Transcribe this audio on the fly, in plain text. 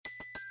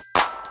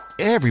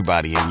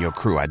Everybody in your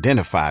crew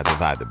identifies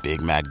as either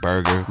Big Mac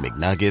Burger,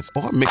 McNuggets,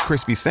 or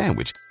McCrispy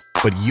Sandwich.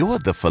 But you're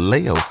the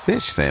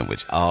Filet-O-Fish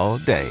Sandwich all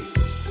day.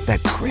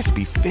 That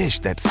crispy fish,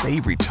 that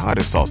savory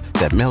tartar sauce,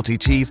 that melty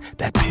cheese,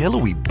 that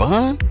pillowy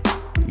bun.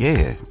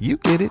 Yeah, you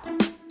get it.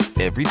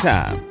 Every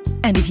time.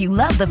 And if you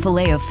love the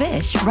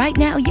Filet-O-Fish, right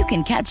now you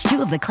can catch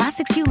two of the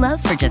classics you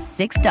love for just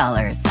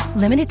 $6.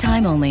 Limited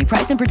time only.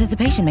 Price and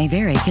participation may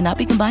vary. Cannot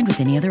be combined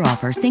with any other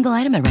offer. Single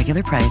item at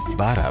regular price.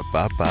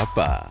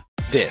 Ba-da-ba-ba-ba.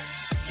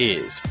 This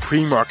is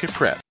Pre-Market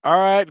Prep. All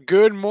right,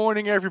 good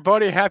morning,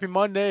 everybody. Happy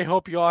Monday.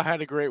 Hope you all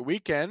had a great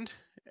weekend.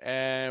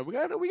 And we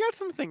got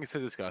some things to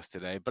discuss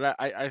today. But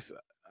I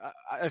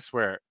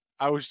swear,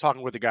 I was just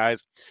talking with the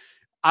guys.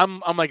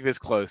 I'm like this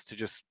close to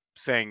just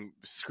saying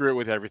screw it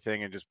with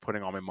everything and just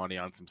putting all my money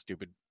on some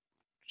stupid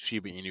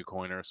Shiba Inu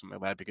coin or something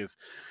like that because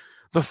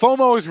the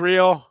FOMO is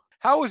real.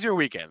 How was your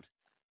weekend?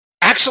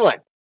 Excellent.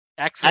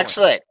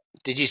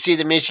 Did you see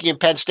the Michigan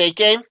Penn State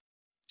game?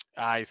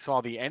 I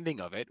saw the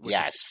ending of it.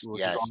 Yes.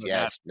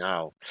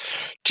 No,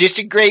 just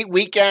a great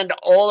weekend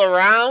all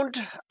around.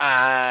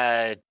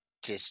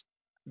 Just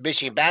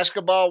Michigan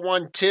basketball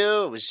won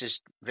too. It was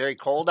just very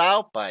cold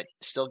out, but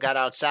still got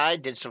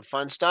outside, did some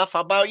fun stuff. How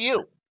about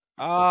you?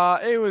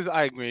 It was.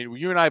 I mean,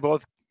 you and I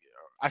both.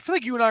 I feel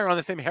like you and I are on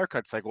the same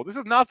haircut cycle. This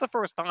is not the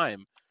first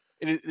time.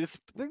 It's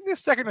the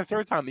second or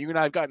third time that you and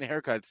I have gotten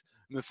haircuts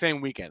in the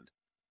same weekend.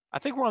 I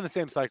think we're on the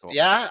same cycle.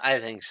 Yeah, I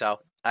think so.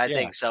 I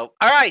think so.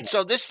 All right,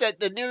 so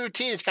the new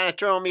routine is kind of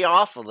throwing me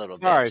off a little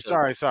bit.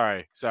 Sorry.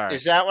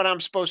 Is that what I'm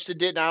supposed to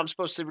do? Now I'm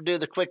supposed to do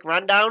the quick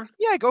rundown?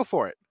 Yeah, go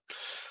for it.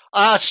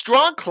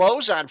 Strong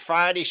close on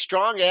Friday,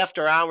 strong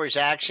after hours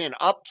action,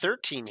 up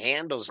 13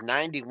 handles,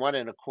 91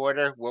 and a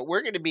quarter. What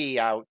we're going to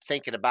be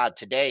thinking about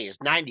today is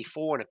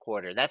 94 and a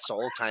quarter. That's the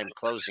all-time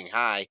closing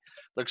high.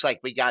 Looks like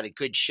we got a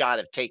good shot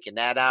of taking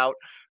that out.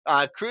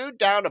 Crude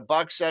down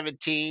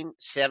 $1.17,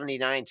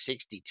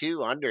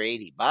 79.62, under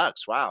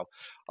 $80. Wow.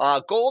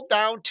 Gold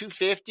down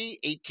 $2.50,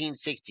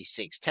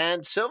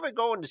 18.66.10. Silver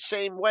going the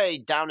same way,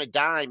 down a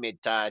dime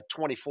at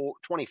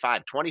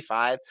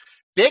 25.25.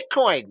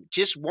 Bitcoin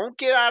just won't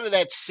get out of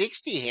that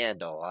 60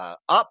 handle,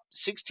 up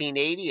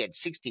 1680 at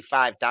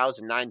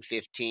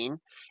 65,915.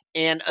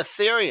 And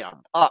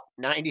Ethereum up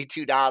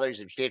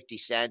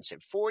 $92.50 at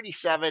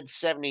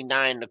 47.79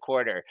 and a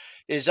quarter.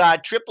 Is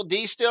Triple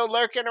D still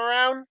lurking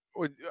around?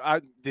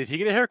 Did he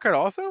get a haircut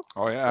also?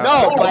 Oh yeah.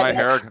 No, look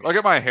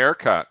at my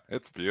haircut.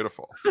 It's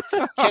beautiful.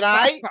 Can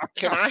I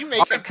make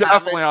a I'm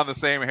definitely on the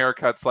same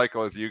haircut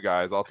cycle as you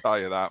guys. I'll tell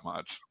you that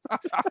much.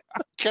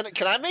 Can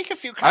I make a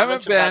few I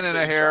comments? haven't been in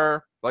a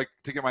hair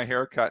to get my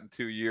hair cut in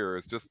 2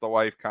 years. Just the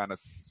wife kind of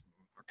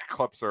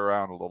clips her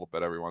around a little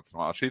bit every once in a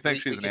while. She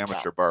thinks she's an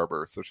amateur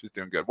barber, so she's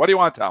doing good. What do you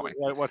want to tell me?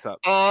 What's up?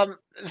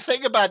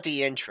 Think about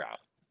the intro.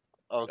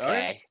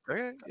 Okay.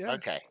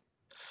 Okay.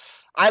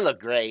 I look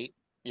great.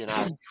 Very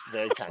Oh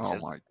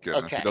my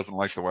goodness, Okay. He doesn't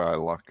like the way I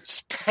look.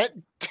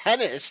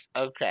 Tennis,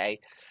 okay.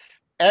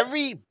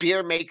 Every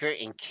beer maker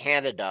in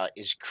Canada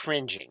is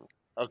cringing,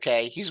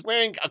 okay? He's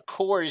wearing a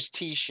Coors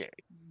t-shirt.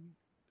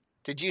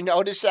 Did you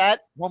notice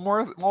that? Well,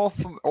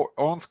 Molson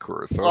owns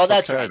Coors, so Oh, it's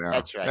that's okay right. now.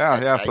 That's right. Yeah,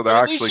 that's yeah. right. So they're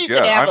Well, at least actually you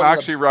can good. have I'm a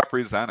actually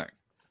representing.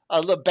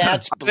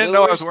 Labatt's Blue. I didn't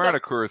know I was or wearing a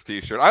Coors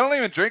t-shirt. I don't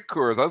even drink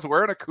Coors. I was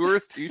wearing a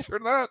Coors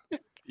t-shirt. That.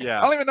 Yeah.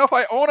 I don't even know if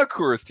I own a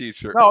Coors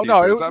t-shirt. No,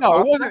 Is that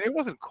possible? it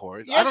wasn't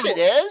Coors. Yes, it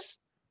is.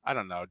 I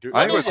don't know, dude.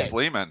 I think it What was is it?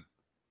 Sleeman.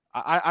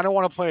 I don't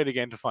want to play it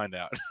again to find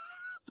out.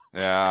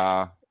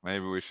 Yeah,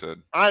 maybe we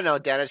should. I don't know,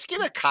 Dennis.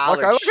 Get a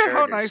collared Look shirt at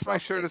how or nice my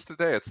something. shirt is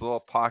today. It's a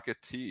little pocket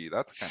tee.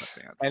 That's kind of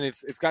fancy. And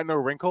it's got no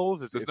wrinkles.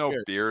 There's It's no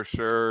weird. beer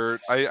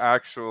shirt.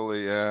 I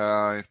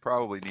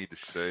probably need to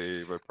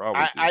shave. I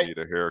probably need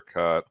a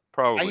haircut.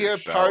 Probably. I hear a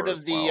shower part as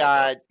of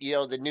the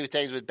well, the new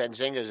things with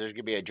Benzinga. There's going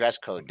to be a dress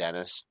code,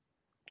 Dennis.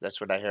 That's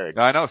what I heard.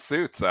 I know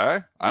suits, eh?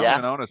 I Yeah. don't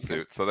even own a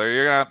suit, so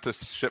you're gonna have to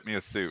ship me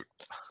a suit.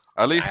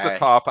 At least All the right.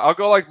 top. I'll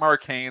go like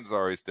Mark Haynes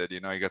always did. You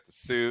got the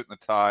suit and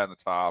the tie on the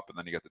top, and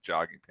then you got the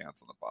jogging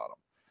pants on the bottom.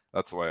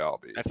 That's the way I'll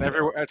be. That's so,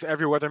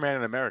 every weatherman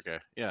in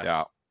America. Yeah.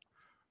 Yeah.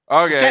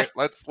 Okay,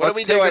 let's What are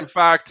we take doing? us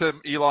back to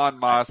Elon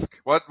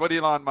Musk. What did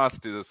Elon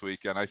Musk do this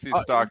weekend? I see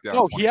stock down.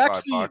 No,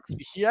 $25.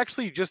 he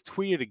actually just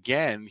tweeted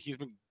again. He's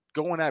been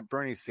going at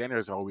Bernie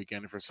Sanders all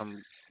weekend for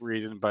some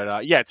reason.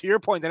 But yeah, to your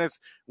point, Dennis,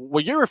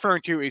 what you're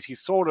referring to is he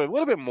sold a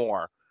little bit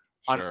more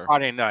on Sure.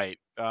 Friday night.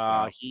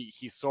 Yeah.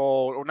 He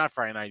sold, or not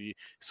Friday night. He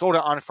sold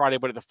it on Friday,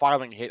 but the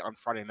filing hit on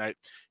Friday night.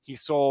 He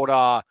sold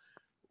another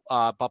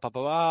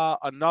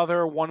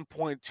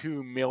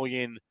 1.2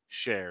 million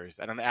shares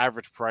at an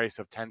average price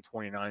of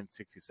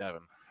 $10.2967.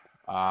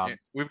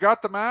 We've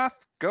got the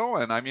math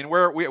going. I mean,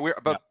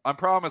 but my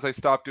problem is I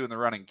stopped doing the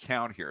running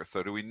count here.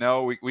 So do we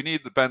know we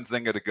need the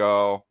Benzinga to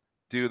go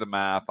do the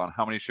math on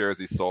how many shares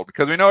he sold,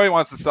 because we know he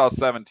wants to sell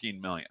 17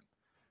 million.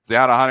 So he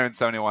had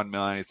 171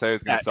 million. He said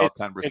he's going to sell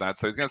 10%.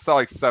 So he's going to sell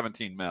like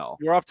 17 mil.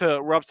 We're up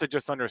to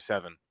just under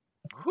 7.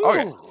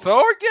 Okay, so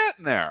we're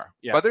getting there,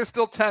 Yeah. but there's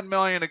still 10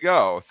 million to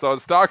go. So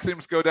the stock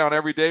seems to go down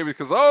every day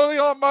because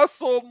Elon Musk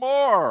sold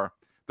more.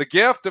 The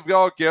gift of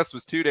all gifts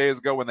was 2 days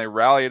ago when they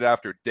rallied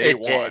after day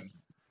one.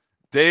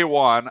 Day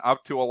one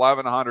up to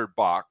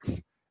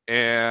 $1,100,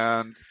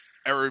 and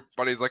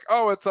everybody's like,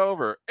 "Oh, it's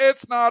over."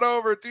 It's not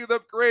over. Do the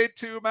grade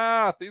 2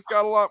 math. He's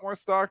got a lot more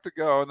stock to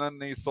go, and then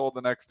they sold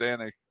the next day,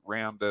 and they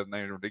rammed it,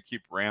 and they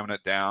keep ramming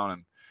it down,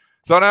 and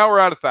so now we're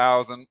at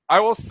 1,000.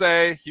 I will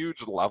say,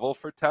 huge level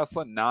for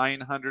Tesla,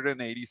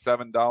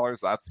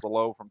 $987. That's the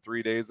low from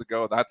 3 days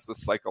ago. That's the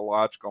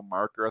psychological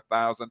marker,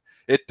 1,000.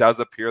 It does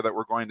appear that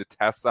we're going to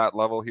test that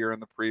level here in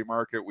the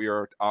pre-market. We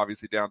are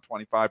obviously down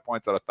 25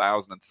 points at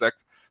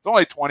 1,006. It's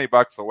only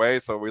 $20 away,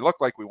 so we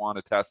look like we want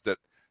to test it.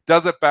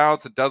 Does it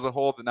bounce and does it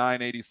hold the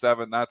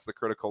 987? That's the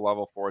critical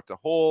level for it to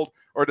hold.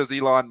 Or does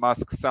Elon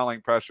Musk selling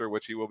pressure,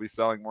 which he will be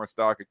selling more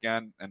stock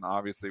again, and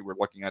obviously we're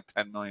looking at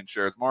 10 million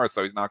shares more,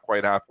 so he's not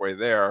quite halfway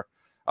there,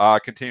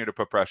 continue to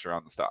put pressure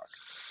on the stock?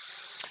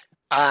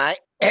 All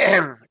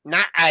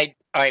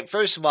right,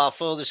 first of all,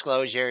 full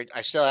disclosure,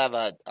 I still have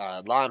a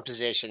long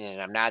position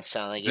and I'm not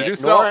selling it. Did you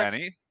sell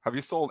any? Have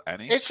you sold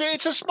any? It's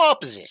a small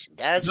position.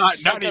 That's not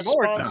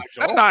anymore. Not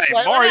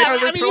anymore.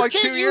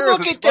 You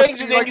look at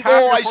things and then you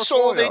go, I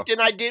sold it and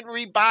I didn't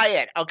rebuy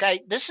it.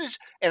 Okay,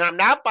 and I'm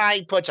not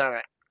buying puts on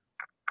it.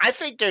 I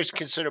think there's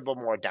considerable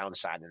more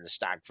downside in the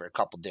stock for a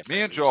couple different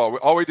Me and reasons. Joel,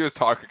 all we do is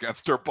talk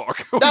against our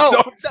book. We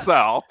don't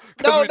sell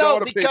because we don't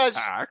want to pay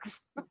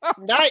tax.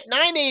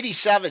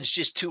 987 is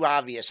just too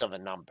obvious of a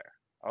number.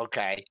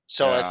 Okay,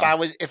 so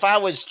if I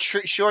was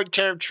short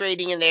term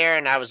trading in there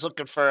and I was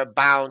looking for a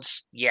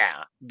bounce,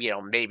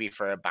 maybe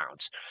for a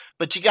bounce.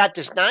 But you got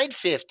this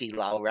 950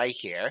 low right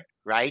here,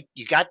 right?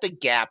 You got the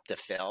gap to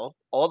fill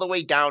all the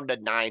way down to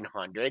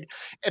 900.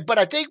 But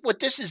I think what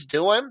this is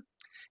doing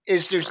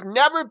is there's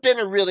never been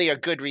a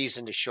good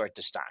reason to short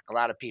the stock. A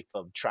lot of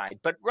people have tried,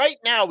 but right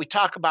now we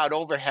talk about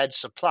overhead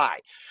supply.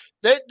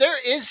 There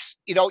is,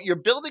 you're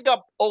building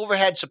up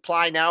overhead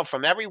supply now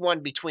from everyone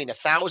between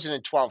 1,000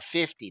 and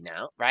 1,250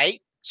 now,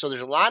 right? So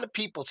there's a lot of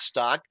people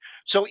stuck.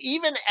 So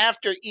even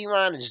after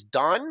Elon is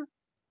done,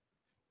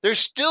 there's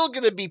still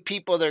going to be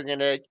people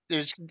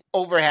there's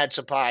overhead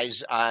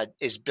supplies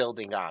is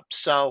building up.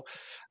 So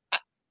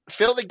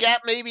fill the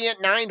gap maybe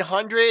at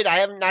 900. I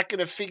am not going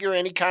to figure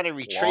any kind of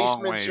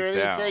retracements or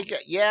anything. Down.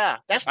 Yeah.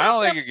 I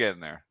don't think you're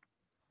getting there.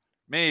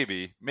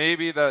 Maybe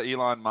the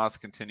Elon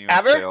Musk continuing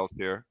sales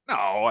here.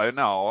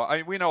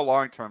 No, we know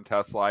long-term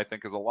Tesla, I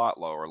think, is a lot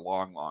lower,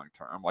 long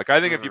term. Like,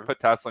 I think if you put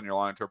Tesla in your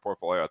long-term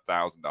portfolio at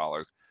 $1,000,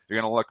 you're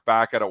going to look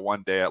back at it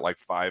one day at like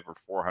 $500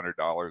 or $400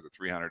 or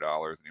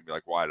 $300, and you'll be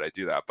like, why did I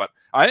do that? But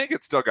I think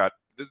it's still got,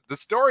 the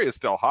story is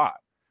still hot.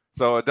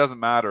 So it doesn't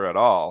matter at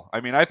all.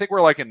 I mean, I think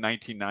we're like in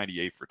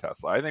 1998 for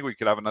Tesla. I think we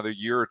could have another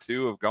year or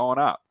two of going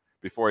up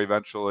before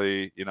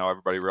eventually,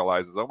 everybody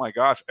realizes, oh my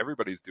gosh,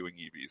 everybody's doing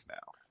EVs now.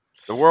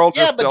 The world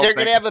but they're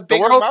going to have a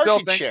bigger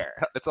market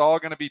share. It's all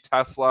going to be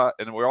Tesla,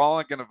 and we're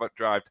all going to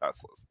drive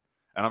Teslas.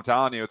 And I'm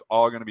telling you, it's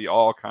all going to be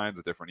all kinds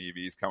of different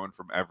EVs coming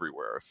from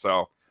everywhere.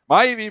 So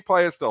my EV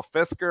play is still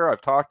Fisker.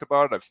 I've talked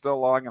about it. I'm still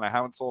long, and I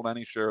haven't sold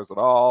any shares at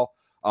all.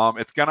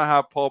 It's going to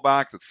have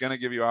pullbacks. It's going to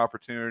give you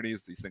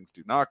opportunities. These things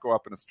do not go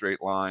up in a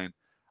straight line.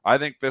 I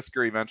think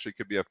Fisker eventually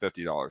could be a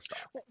 $50 stock.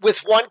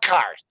 With one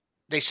car.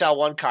 They sell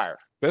one car.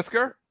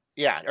 Fisker?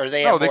 Yeah, or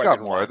they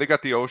got more. They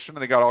got the Ocean,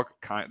 and they got all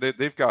kind.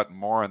 They've got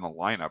more in the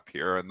lineup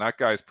here, and that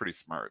guy's pretty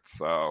smart.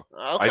 So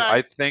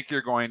I think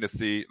you're going to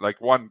see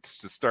one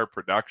to start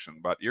production,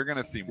 but you're going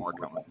to see more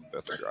coming from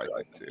Fisker.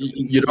 I think too.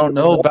 You don't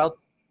know about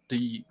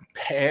the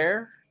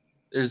Pear?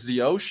 There's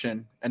the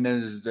Ocean, and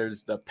then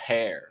there's the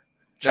Pear.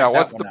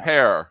 What's the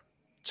Pear?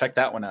 Check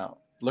that one out.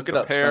 Look it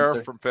up. Pear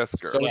Spencer. from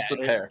Fisker. Show us the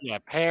Pear. Yeah,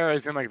 Pear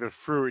is in like the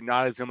fruit,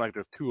 not as in like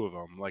there's two of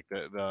them. Like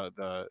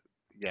the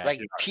like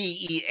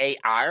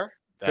PEAR.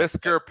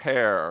 Fisker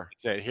Pear.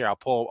 That's it. Here, I'll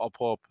pull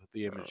up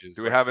the images.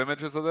 Do we have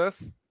images of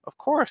this? Of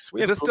course.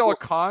 Is this still a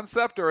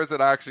concept, or is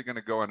it actually going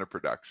to go into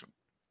production?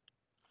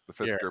 The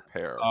Fisker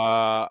Pear.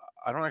 I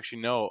don't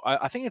actually know.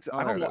 I think it's.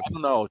 I don't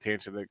know to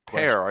answer the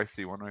question. Pear. I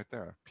see one right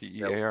there.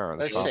 PEAR.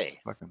 Let's see.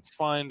 Let's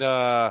find.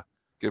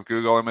 Give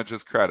Google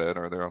Images credit,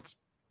 or they'll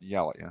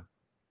yell at you.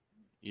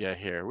 Yeah,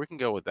 here we can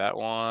go with that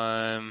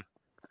one.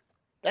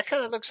 That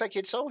kind of looks like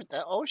it's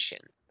the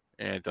Ocean.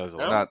 Yeah, it does.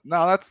 No,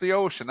 that's the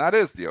Ocean. That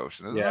is the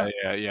Ocean, isn't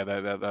it? Yeah.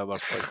 That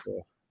looks like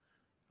the.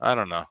 I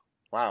don't know.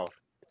 Wow.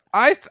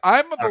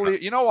 I'm a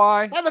believer. You know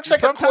why? That looks like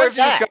sometimes a Corvette.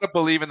 you just got to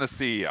believe in the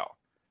CEO.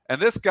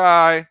 And this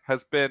guy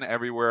has been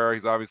everywhere.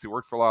 He's obviously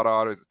worked for a lot of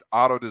autos.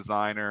 Auto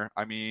designer.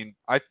 I mean,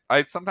 I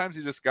sometimes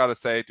you just got to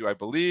say, do I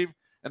believe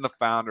in the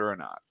founder or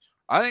not?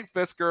 I think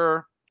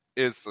Fisker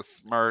is a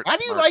smart. Why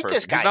do you like person.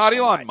 this guy? He's not so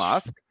Elon much?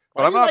 Musk,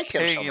 Why but I'm not like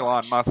paying so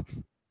Elon much?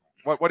 Musk's.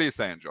 What are you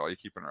saying, Joel? You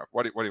keep interrupting.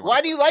 What do you?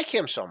 Why do you like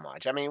him so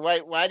much? I mean,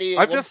 why do you?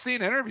 I've just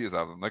seen interviews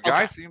of him. The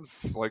guy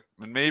seems like,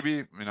 and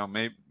maybe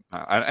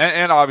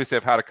And obviously,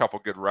 I've had a couple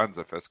good runs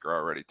of Fisker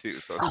already too,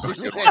 so it's been a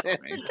good one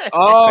for me.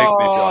 Oh, Makes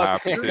me feel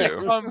happy truth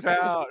too. comes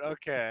out.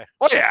 Okay.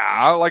 Well,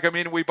 yeah, like I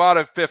mean, we bought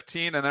at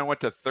 15 and then went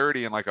to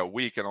 30 in like a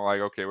week, and I'm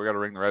like, okay, we got to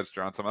ring the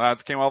register on some of that.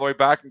 It's came all the way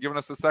back and given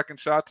us a second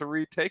shot to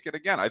retake it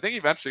again. I think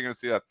eventually you're going to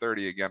see that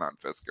 30 again on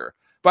Fisker,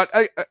 but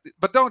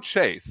don't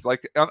chase.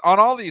 Like on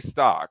all these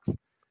stocks,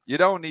 you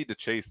don't need to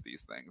chase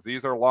these things.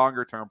 These are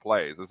longer term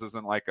plays. This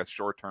isn't like a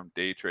short term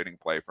day trading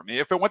play for me.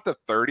 If it went to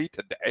 30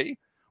 today,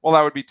 well,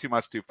 that would be too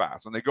much too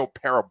fast. When they go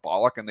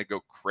parabolic and they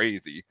go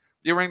crazy,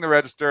 you ring the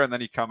register and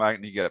then you come out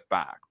and you get it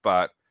back.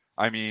 But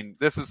I mean,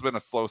 this has been a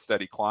slow,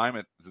 steady climb.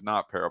 It is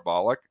not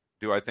parabolic.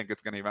 Do I think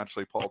it's going to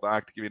eventually pull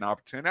back to give you an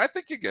opportunity? I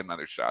think you get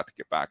another shot to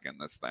get back in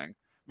this thing,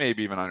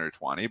 maybe even under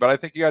 20. But I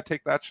think you got to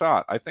take that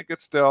shot. I think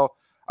it's still.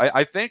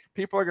 I think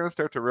people are going to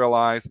start to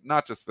realize,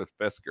 not just with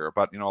Fisker,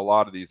 but a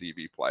lot of these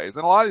EV plays,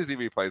 and a lot of these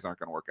EV plays aren't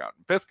going to work out.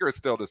 And Fisker is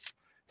still just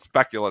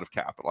speculative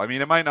capital. I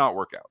mean, it might not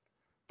work out.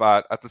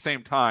 But at the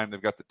same time,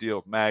 they've got the deal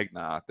with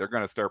Magna. They're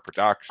going to start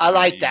production. I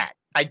like that.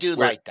 I do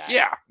like that.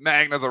 Yeah,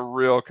 Magna's a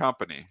real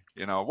company.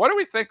 What do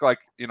we think? Like,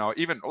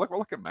 even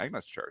look at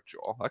Magna's chart,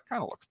 Joel. That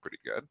kind of looks pretty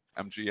good.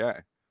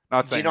 MGA.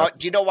 Not saying.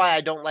 Do you know why I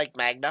don't like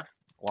Magna?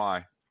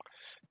 Why?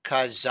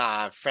 Because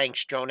Frank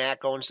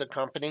Stronach owns the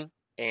company,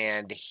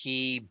 and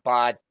he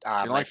bought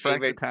my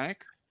favorite tank.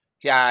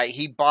 Yeah,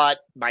 he bought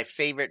my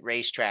favorite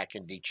racetrack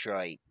in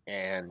Detroit,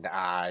 and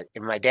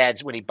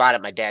when he bought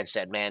it, my dad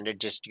said, "Man, they're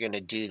just going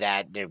to do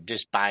that. They're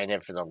just buying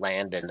it for the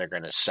land, and they're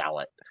going to sell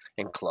it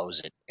and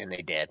close it." And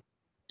they did.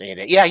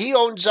 Yeah, he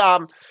owns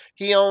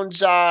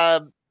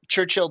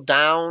Churchill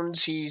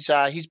Downs.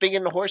 He's big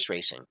into horse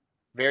racing,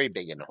 very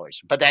big into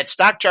horse. But that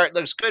stock chart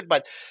looks good.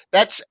 But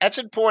that's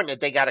important that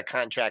they got a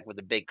contract with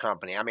a big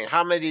company. I mean,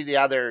 how many of the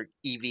other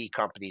EV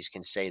companies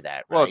can say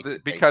that? Right? Well,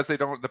 because they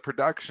don't. The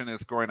production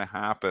is going to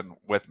happen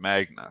with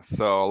Magna.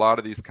 So a lot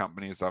of these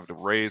companies have to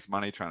raise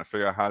money trying to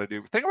figure out how to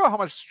do. Think about how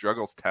much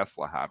struggles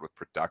Tesla had with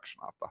production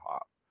off the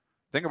hop.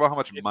 Think about how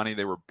much money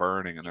they were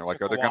burning, and they're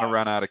like, "Are they going to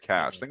run out of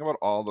cash?" Think about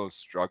all those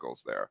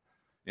struggles there.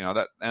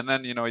 That, and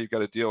then you've got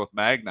to deal with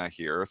Magna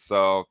here,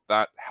 so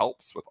that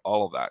helps with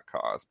all of that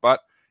cost. But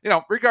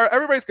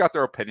everybody's got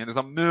their opinion. There's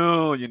a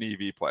million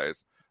EV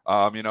plays.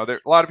 A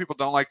lot of people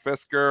don't like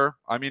Fisker.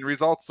 I mean,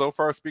 results so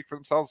far speak for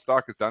themselves.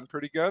 Stock has done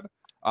pretty good,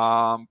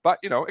 but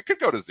it could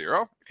go to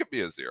zero. It could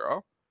be a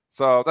zero.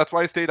 So that's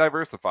why I stay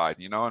diversified.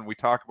 And we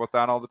talk about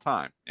that all the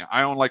time.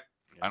 I own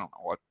I don't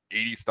know what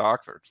 80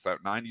 stocks or just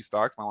 90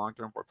 stocks in my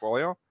long-term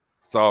portfolio.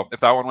 So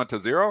if that one went to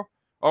zero,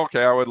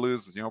 okay, I would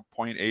lose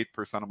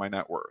 0.8% of my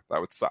net worth.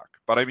 That would suck.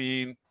 But I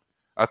mean,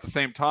 at the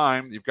same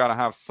time, you've got to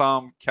have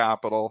some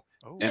capital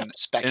in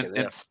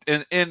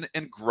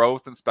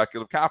growth and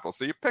speculative capital.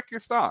 So you pick your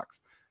stocks.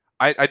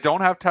 I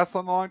don't have Tesla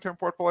in the long-term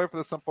portfolio for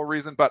the simple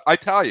reason, but I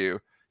tell you,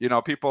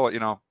 people,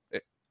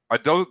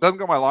 it doesn't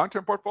go in my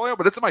long-term portfolio,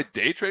 but it's in my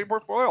day trading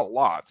portfolio a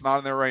lot. It's not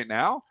in there right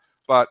now.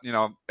 But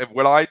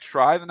would I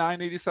try the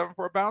 987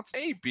 for a bounce?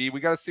 Maybe. We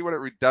got to see what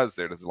it does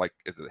there. Is it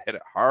hit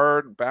it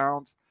hard and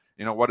bounce?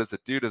 What does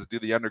it do? Does it do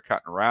the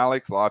undercut and rally?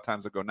 Because a lot of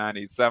times they go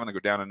 987, they go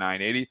down to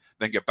 980,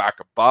 then get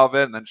back above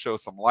it, and then show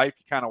some life.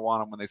 You kind of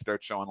want them when they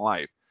start showing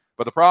life.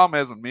 But the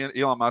problem is when me and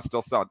Elon Musk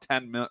still selling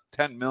 10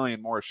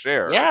 million more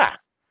shares. Yeah,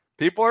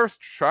 people are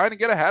trying to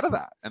get ahead of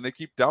that, and they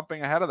keep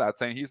dumping ahead of that,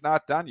 saying he's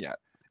not done yet.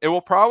 It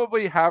will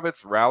probably have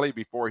its rally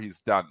before he's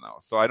done, though.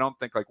 So I don't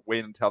think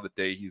wait until the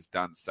day he's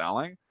done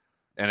selling.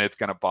 And it's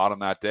going to bottom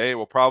that day. It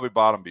will probably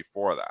bottom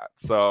before that.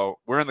 So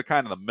we're in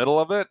the middle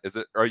of it.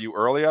 Are you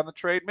early on the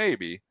trade?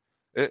 Maybe.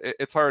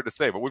 It's hard to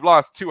say, but we've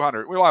lost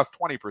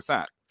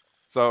 20%.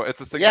 So it's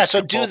a significant. Yeah.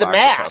 So do the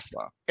math.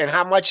 And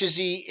how much is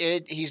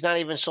he? He's not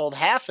even sold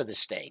half of the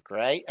stake,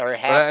 right? Or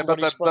half. But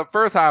the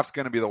first half's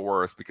going to be the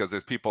worst because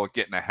there's people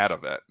getting ahead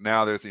of it.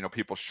 Now there's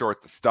people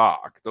short the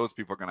stock. Those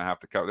people are going to have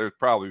to cover. There's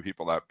probably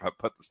people that have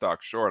put the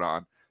stock short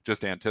on,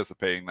 just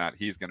anticipating that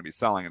he's going to be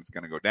selling and it's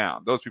going to go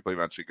down. Those people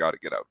eventually got to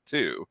get out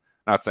too.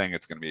 Not saying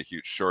it's going to be a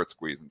huge short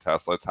squeeze in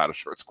Tesla. It's had a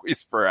short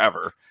squeeze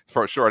forever. It's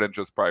for short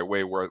interest probably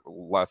way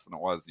less than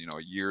it was,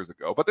 years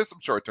ago. But there's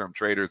some short-term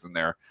traders in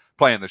there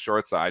playing the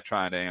short side,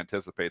 trying to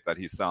anticipate that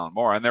he's selling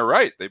more. And they're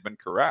right. They've been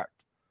correct.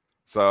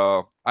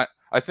 So I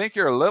think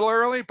you're a little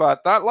early,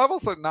 but that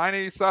level's at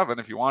 987.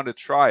 If you wanted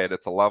to try it,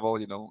 it's a level,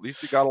 at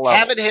least you got a level.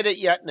 Haven't hit it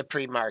yet in the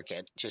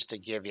pre-market, just to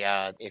give you,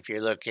 if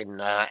you're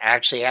looking,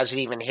 actually hasn't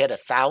even hit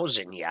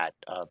 1,000 yet.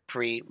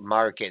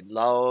 Pre-market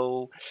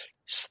low,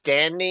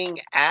 standing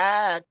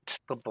at,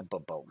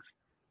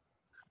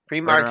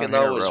 pre-market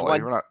low is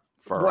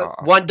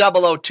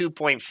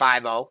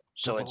 1002.50.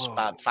 So it's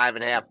about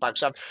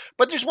 $5.50 up.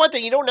 But there's one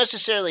thing, you don't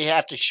necessarily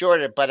have to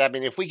short it. But I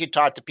mean, if we could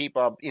talk to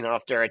people,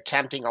 if they're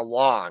attempting a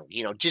long,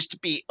 just to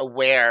be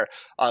aware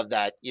of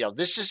that,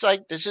 this is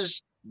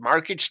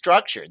market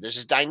structure. This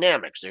is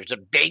dynamics. There's a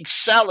big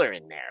seller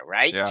in there,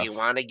 right? Yes. Do you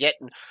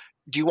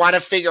want to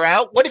figure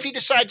out what if he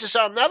decides to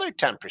sell another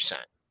 10%?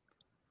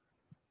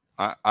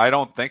 I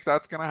don't think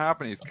that's going to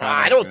happen.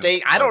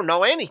 I don't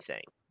know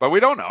anything. But we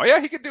don't know.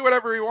 Yeah, he can do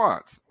whatever he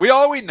wants.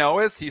 All we know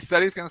is he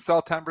said he's going to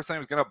sell 10%. He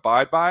was going to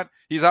abide by it.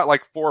 He's at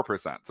like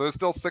 4%. So there's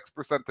still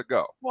 6% to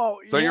go. Well,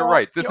 so you're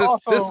right. This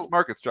is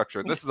market structure.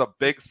 And this is a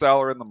big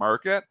seller in the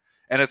market.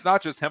 And it's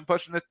not just him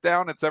pushing it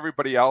down. It's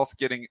everybody else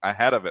getting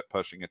ahead of it,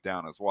 pushing it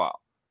down as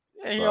well.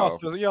 And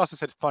he also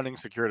said funding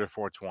secured at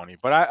 420.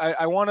 But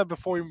I want to,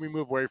 before we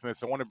move away from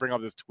this, I want to bring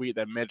up this tweet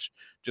that Mitch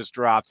just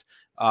dropped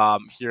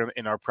here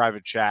in our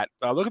private chat.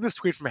 Look at this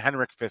tweet from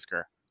Henrik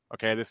Fisker.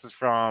 Okay, this is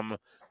from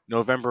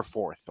November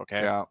 4th.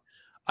 Okay. Yeah.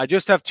 I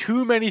just have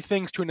too many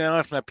things to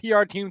announce. My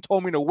PR team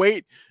told me to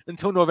wait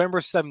until November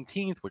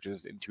 17th, which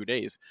is in 2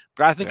 days.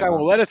 But I think I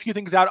will let a few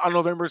things out on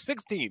November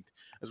 16th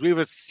as we have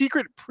a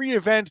secret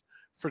pre-event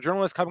for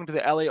journalists coming to the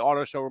LA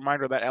Auto Show.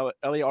 Reminder that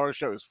LA Auto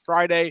Show is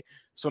Friday.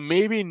 So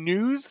maybe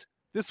news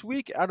this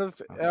week out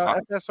of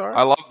FSR.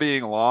 I love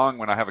being long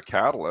when I have a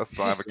catalyst.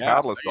 So I have a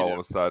catalyst all of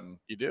a sudden.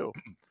 You do.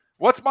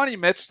 What's Money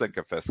Mitch think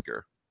of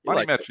Fisker?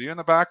 Money Mitch, are you in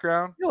the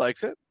background? He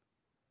likes it.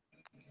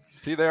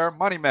 See there?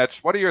 Money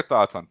Mitch, what are your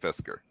thoughts on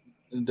Fisker?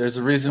 There's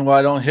a reason why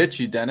I don't hit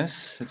you,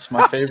 Dennis. It's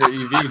my favorite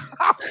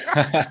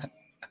EV.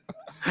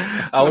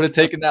 I would have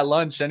taken that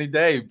lunch any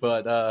day,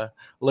 but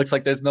looks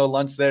like there's no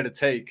lunch there to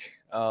take.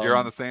 You're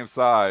on the same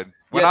side.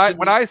 When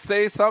I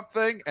say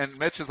something and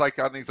Mitch is like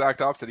on the exact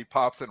opposite, he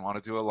pops in,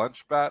 want to do a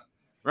lunch bet?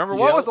 Remember,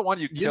 what was the one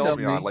you killed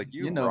me on? Like,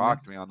 you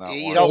rocked me on that one.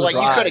 You know what?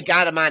 You could have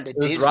got him on the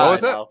Disney. What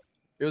was it?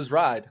 It was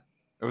Ride.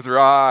 It was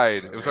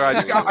Ride.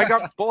 I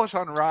got bullish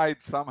on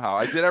Ride somehow.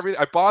 I did everything.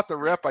 I bought the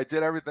RIP. I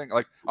did everything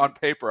like on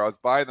paper. I was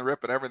buying the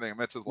RIP and everything. And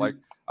Mitch is like,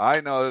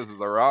 I know this is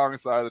the wrong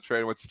side of the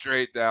trade. Went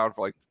straight down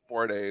for like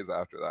 4 days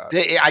after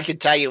that. I can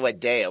tell you what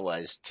day it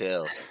was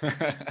too.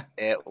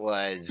 It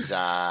was.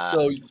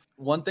 So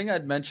one thing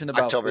I'd mention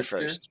about October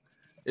Fisker 1st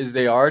is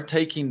they are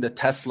taking the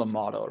Tesla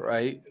model,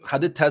 right? How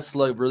did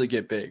Tesla really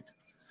get big?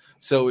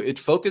 So it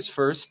focused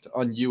first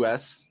on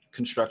U.S.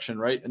 construction,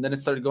 right? And then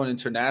it started going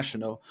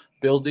international,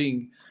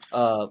 building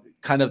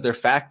kind of their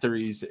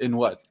factories in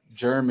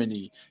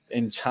Germany,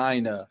 in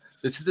China.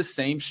 This is the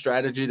same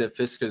strategy that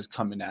Fisker is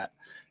coming at.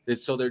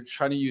 So they're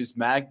trying to use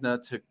Magna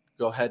to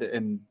go ahead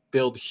and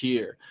build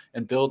here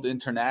and build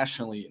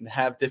internationally and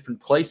have different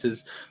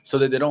places so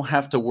that they don't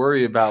have to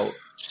worry about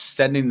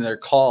sending their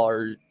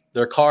car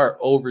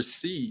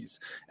overseas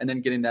and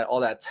then getting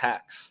all that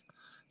tax.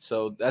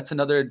 So that's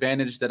another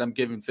advantage that I'm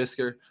giving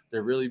Fisker.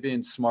 They're really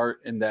being smart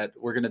in that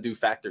we're going to do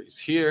factories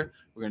here.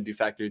 We're going to do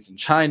factories in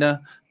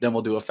China. Then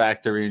we'll do a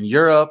factory in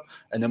Europe.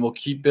 And then we'll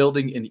keep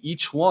building in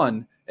each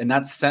one and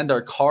not send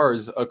our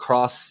cars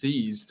across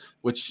seas,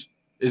 which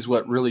is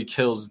what really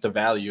kills the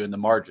value and the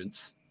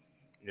margins.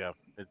 Yeah,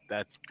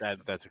 that's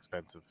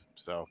expensive.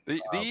 So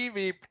the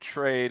EV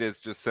trade is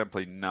just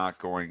simply not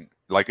going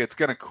like it's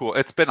going to cool.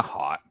 It's been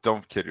hot.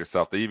 Don't kid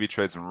yourself. The EV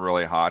trade's been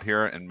really hot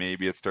here, and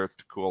maybe it starts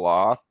to cool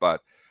off,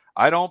 but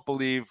I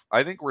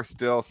think we're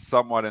still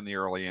somewhat in the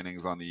early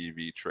innings on the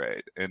EV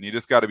trade, and you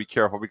just got to be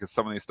careful because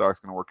some of these stocks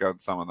are going to work out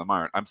and some of them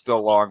aren't. I'm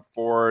still long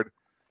Ford.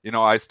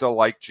 I still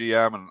like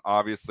GM, and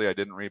obviously I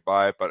didn't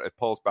rebuy it, but it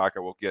pulls back. I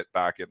will get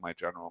back in my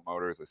General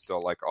Motors. I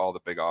still like all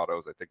the big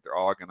autos. I think they're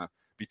all going to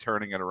be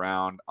turning it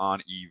around on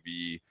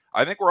EV.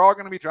 I think we're all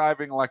going to be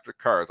driving electric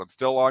cars. I'm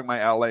still long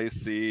my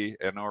LAC.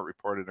 I know it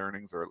reported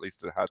earnings, or at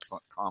least it had some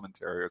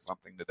commentary or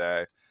something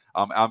today.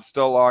 I'm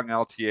still long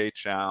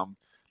LTHM.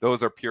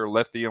 Those are pure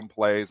lithium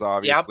plays,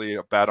 obviously.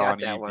 Yep. A bet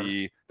on EV,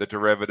 one. The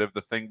derivative,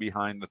 the thing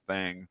behind the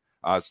thing,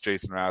 as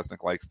Jason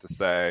Raznick likes to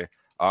say.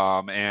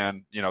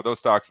 And those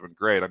stocks have been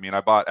great. I mean,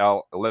 I bought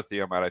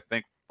lithium at I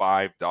think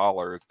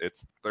 $5.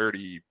 It's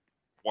 $31.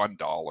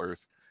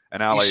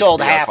 And LAC, you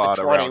sold half at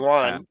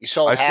 21. You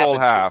sold half. I sold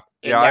half.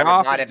 Yeah, I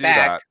often do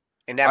that.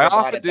 I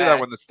often do that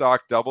when the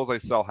stock doubles. I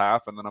sell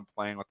half, and then I'm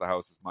playing with the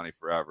house's money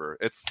forever.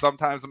 It's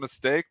sometimes a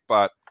mistake,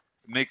 but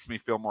it makes me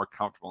feel more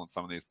comfortable in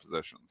some of these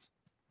positions.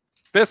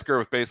 Fisker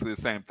was basically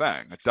the same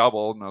thing. It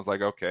doubled, and I was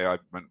like, okay,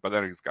 but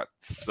then it just got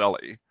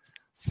silly.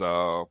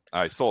 So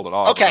I sold it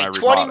all. Okay,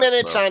 20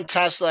 minutes on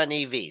Tesla and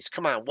EVs.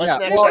 Come on, what's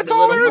next? Well, that's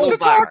all there is to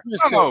talk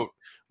about.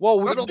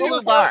 Well, little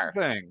blue bar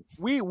things.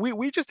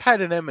 We just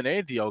had an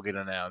M&A deal get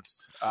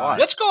announced.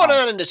 What's going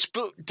on in the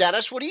spook,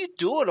 Dennis? What are you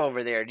doing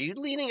over there? Are you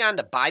leaning on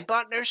the buy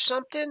button or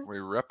something? We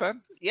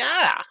ripping?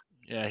 Yeah.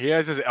 Yeah, he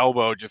has his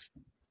elbow just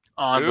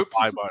on the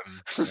buy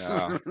button.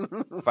 Yeah,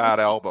 fat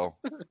elbow.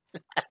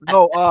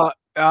 No,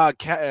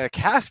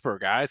 Casper,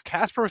 guys.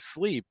 Casper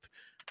Sleep,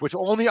 which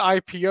only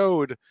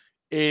IPO'd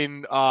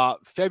in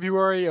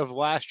February of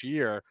last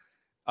year,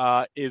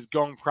 is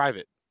going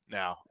private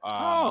now.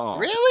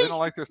 Really? They don't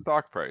like their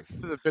stock price.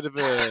 This is a bit of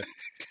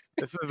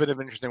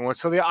an interesting one.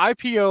 So they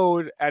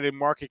IPO'd at a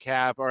market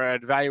cap or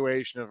at a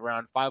valuation of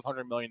around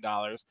 $500 million.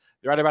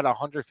 They're at about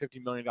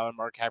 $150 million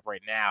market cap right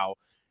now,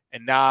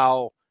 and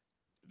now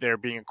they're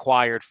being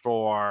acquired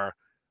for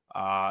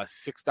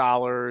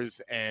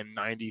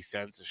 $6.90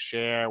 a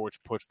share,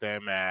 which puts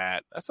them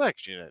at, that's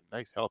actually a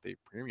nice healthy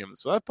premium.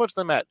 So that puts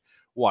them at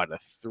what, a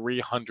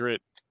 $300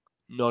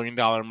 million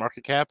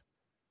market cap?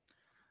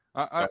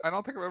 I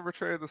don't think I've ever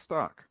traded the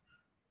stock.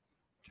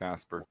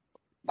 Casper.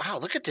 Wow,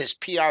 look at this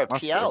Must be.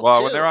 PRPL. Well,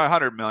 too. when they're a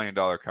 $100 million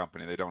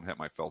company, they don't hit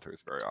my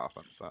filters very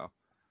often. So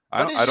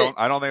I What don't. is it?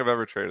 I don't think I've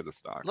ever traded the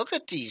stock. Look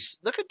at these.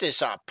 Look at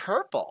this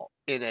purple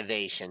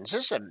innovations.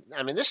 This thing's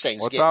What's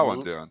getting, that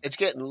one doing? It's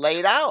getting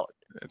laid out.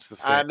 It's the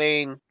same. I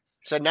mean,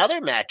 it's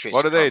another mattress.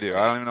 What do they do?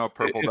 company. I don't even know what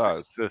purple it's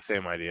does. the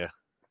same idea.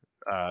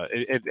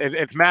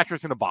 It's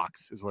mattress in a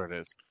box is what it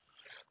is.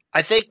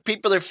 I think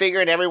people are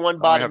figuring everyone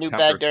Don't bought we a have new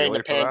Temper bed during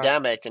the Sealy for that?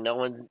 pandemic, and no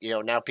one,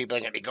 now people are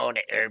going to be going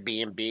to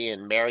Airbnb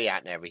and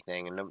Marriott and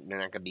everything, and they're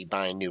not going to be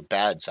buying new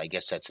beds. I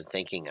guess that's the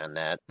thinking on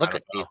that. Look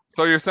at the.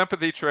 So your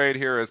sympathy trade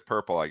here is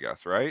purple, I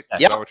guess, right?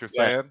 Yes. Is that what you're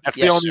saying? That's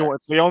Yes, the only sir. one.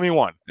 It's the only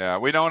one. Yeah,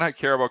 we don't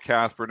care about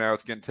Casper now.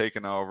 It's getting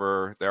taken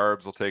over. The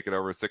Arabs will take it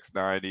over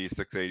 690,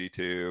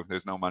 682.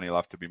 There's no money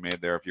left to be made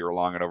there. If you were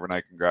long it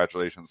overnight,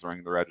 congratulations,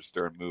 ring the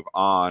register and move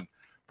on.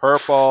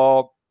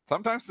 Purple.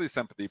 Sometimes these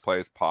sympathy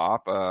plays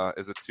pop.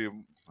 Is it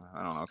too?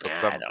 I don't know. It's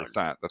up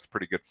 7%. That's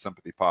pretty good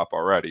sympathy pop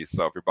already.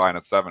 So if you're buying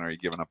a 7, are you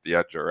giving up the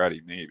edge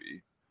already?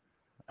 Maybe.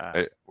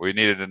 We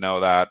needed to know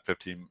that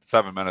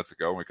 7 minutes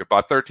ago. We could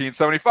buy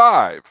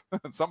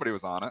 13.75. Somebody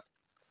was on it.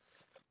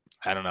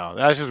 I don't know.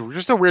 That's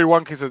just a weird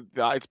one because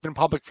it's been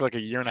public for like a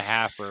year and a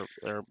half or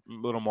a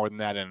little more than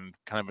that, and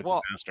kind of a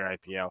disaster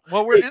IPO.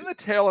 Well, we're in the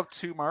tail of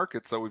two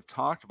markets, so we've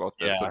talked about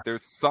this. Yeah. That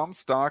there's some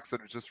stocks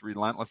that are just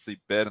relentlessly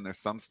bid, and there's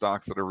some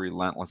stocks that are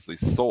relentlessly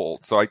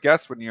sold. So I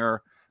guess when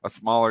you're a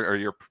smaller or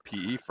your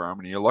PE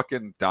firm and you're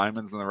looking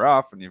diamonds in the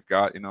rough, and you've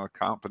got a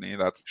company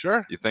that's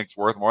you think's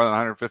worth more than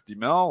 150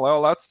 mil,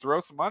 well, let's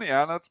throw some money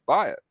at it, let's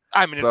buy it.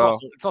 I mean,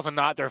 it's also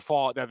not their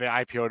fault that they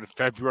IPO'd in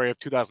February of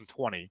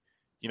 2020.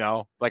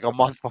 Like a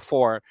month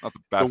before. Not the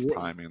best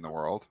timing in the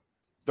world.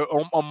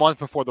 A month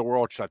before the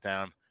world shut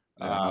down.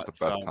 Yeah, not the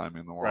best timing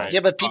in the world. Right. Yeah,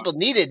 but people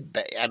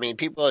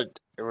people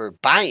were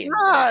buying.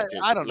 I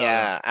don't know.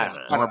 Yeah, I don't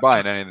know. And we're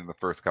buying anything the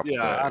first couple of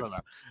days. I don't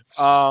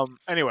know.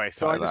 Anyway,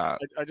 so I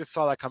I just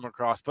saw that come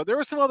across. But there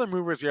were some other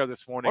movers we have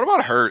this morning. What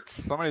about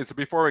Hertz?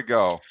 Before we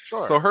go.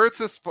 Sure. So Hertz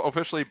is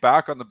officially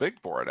back on the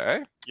big board,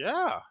 eh?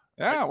 Yeah.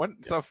 Yeah. When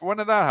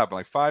did that happen?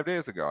 Like 5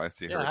 days ago, I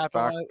see Hertz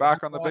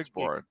back on the big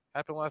board.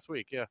 Happened last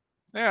week, yeah.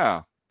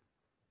 Yeah.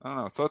 I don't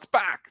know. So it's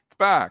back. It's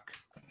back.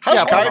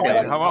 How's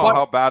Cargill?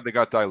 How bad they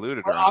got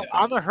diluted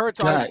on the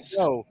Hertz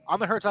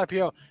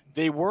IPO,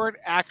 they weren't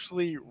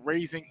actually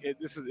raising it.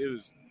 This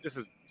is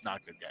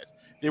not good, guys.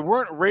 They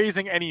weren't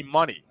raising any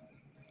money.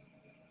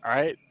 All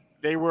right,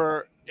 they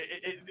were.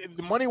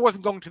 The money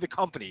wasn't going to the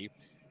company;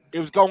 it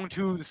was going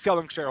to the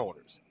selling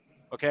shareholders.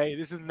 Okay,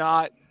 this is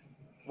not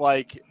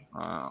like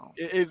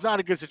it's not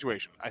a good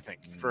situation. I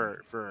think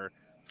for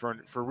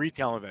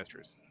retail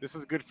investors, this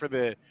is good for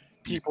the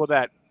people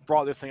that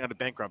brought this thing out of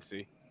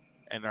bankruptcy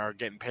and are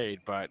getting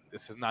paid, but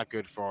this is not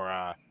good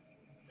for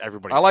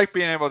everybody. I like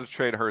being able to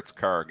trade Hertz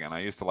car again. I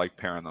used to like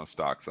pairing those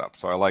stocks up,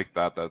 so I like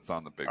that. That's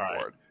on the big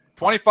board.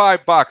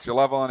 $25. Your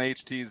level on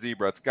HT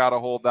Zebra. It's got to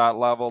hold that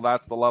level.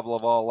 That's the level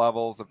of all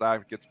levels. If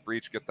that gets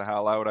breached, get the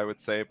hell out, I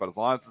would say. But as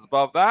long as it's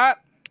above that,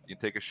 you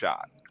can take a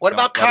shot. What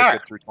about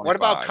car? What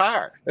about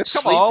car? It's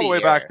come all the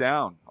way back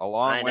down a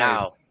long way.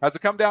 Has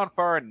it come down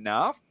far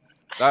enough?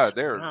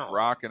 They're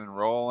rocking and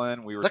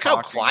rolling. Look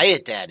how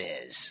quiet that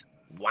is.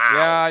 Wow.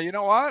 Yeah, you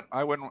know what?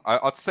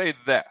 I'll say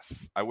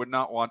this. I would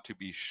not want to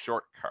be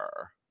short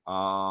car.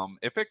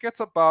 If it gets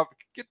above,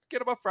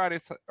 get above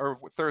Friday's or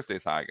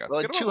Thursday's high, I guess.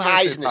 Well, two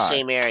highs in the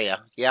same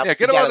area. Yep. Yeah,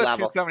 get above the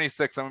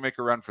 276. I'm gonna make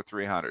a run for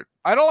 300.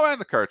 I don't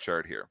mind the car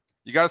chart here.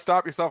 You got to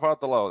stop yourself out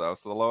the low though.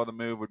 So the low of the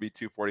move would be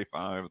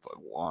 245. It's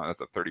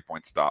that's a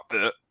 30-point stop.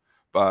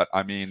 But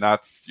I mean,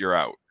 you're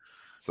out.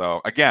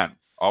 So again,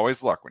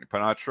 always look when you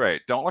put on a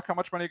trade. Don't look how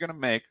much money you're going to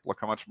make.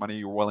 Look how much money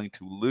you're willing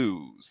to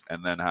lose,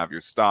 and then have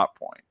your stop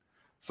point.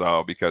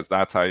 So because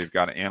that's how you've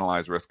got to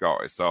analyze risk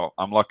always. So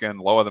I'm looking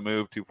low of the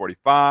move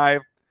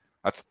 245.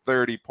 That's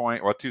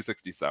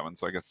 267.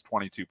 So I guess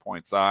 22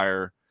 points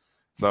higher.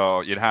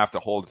 So you'd have to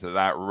hold it to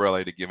that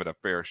really to give it a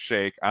fair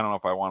shake. I don't know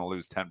if I want to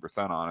lose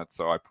 10% on it,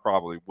 so I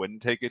probably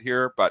wouldn't take it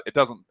here. But it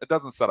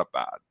doesn't set up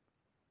bad.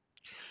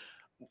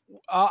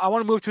 I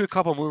want to move to a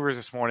couple of movers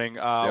this morning.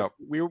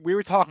 We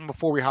were talking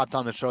before we hopped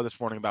on the show this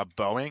morning about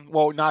Boeing.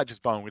 Well, not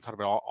just Boeing. We talked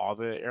about all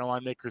the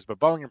airline makers, but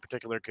Boeing in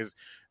particular, because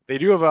they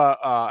do have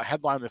a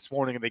headline this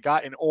morning, and they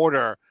got an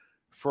order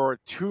for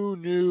 2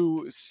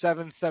 new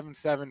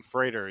 777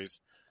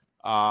 freighters.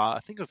 I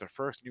think it was their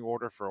first new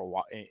order for a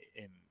while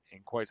in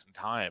quite some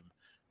time.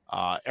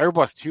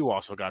 Airbus too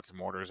also got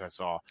some orders I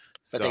saw,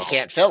 but they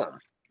can't fill them.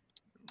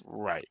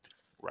 Right.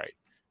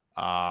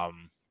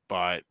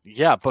 But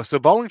so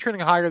Boeing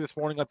trading higher this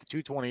morning up to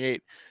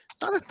 228.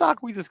 Not a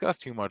stock we discuss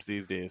too much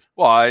these days.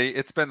 Well,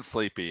 it's been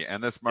sleepy,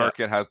 and this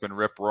market has been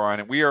rip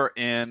roaring, and we are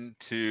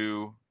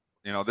into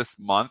this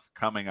month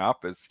coming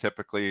up is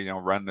typically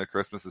run to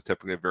Christmas is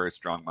typically a very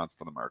strong month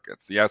for the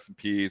markets. The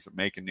S&Ps are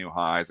making new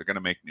highs. They're going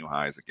to make new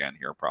highs again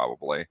here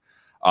probably.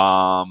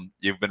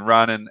 You've been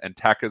running, and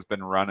tech has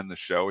been running the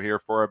show here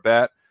for a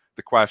bit.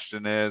 The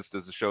question is,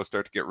 does the show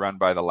start to get run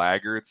by the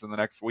laggards in the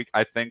next week?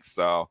 I think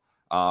so.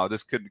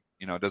 This could,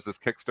 does this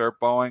kickstart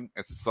Boeing?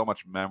 It's so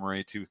much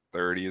memory.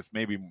 230 is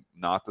maybe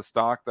not the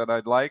stock that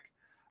I'd like.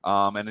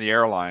 And the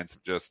airlines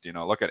have just,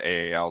 look at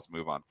AAL's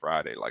move on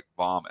Friday, like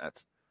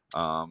vomit.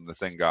 The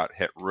thing got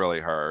hit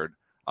really hard.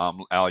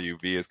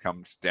 LUV has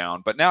come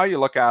down. But now you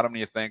look at them and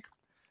you think,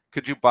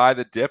 could you buy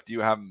the dip? Do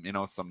you have,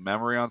 some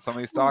memory on some of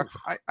these stocks?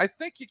 I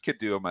think you could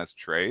do them as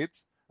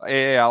trades.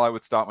 AAL, I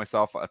would stop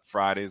myself at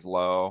Friday's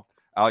low.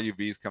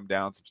 LUV's come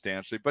down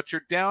substantially, but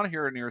you're down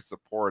here near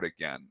support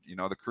again.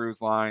 The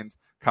cruise lines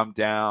come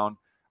down.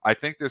 I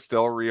think there's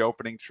still a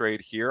reopening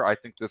trade here. I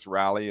think this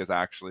rally is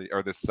actually,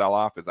 or this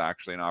sell-off is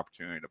actually an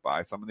opportunity to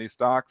buy some of these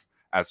stocks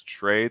as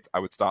trades. I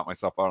would stop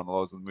myself out on the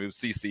lows and move.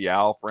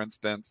 CCL, for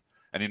instance,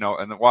 and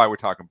and why we're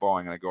talking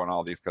Boeing, and I go on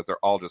all these because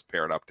they're all just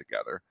paired up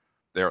together.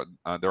 They're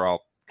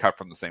all cut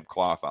from the same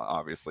cloth,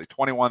 obviously.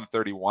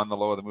 21.31, the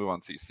low of the move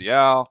on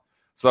CCL.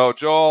 So,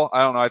 Joel,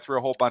 I don't know. I threw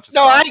a whole bunch of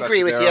I stocks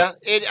agree with you.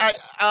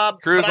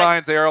 Cruise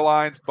lines,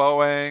 airlines,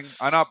 Boeing.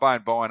 I'm not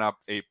buying Boeing up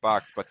 $8,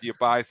 but do you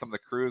buy some of the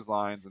cruise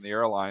lines and the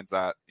airlines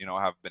that,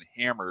 have been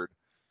hammered?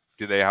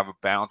 Do they have a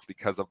bounce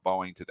because of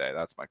Boeing today?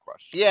 That's my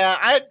question.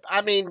 Yeah,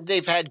 I mean,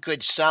 they've had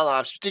good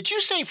sell-offs. Did you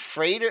say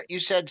freighter? You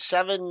said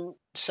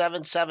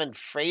 777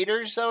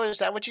 freighters, though? Is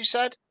that what you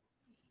said?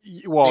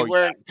 Well, they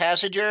weren't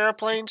passenger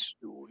airplanes.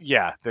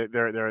 Yeah,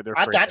 they're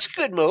that's a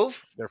good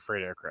move. They're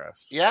freight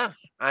aircraft. Yeah,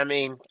 I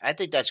mean, I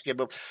think that's a good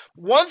move.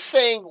 One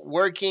thing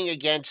working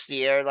against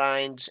the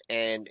airlines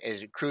and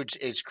is crude.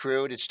 It's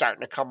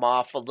starting to come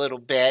off a little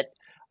bit.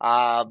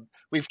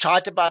 We've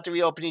talked about the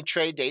reopening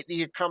trade.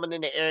 They're coming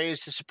into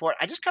areas to support.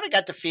 I just kind of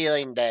got the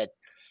feeling that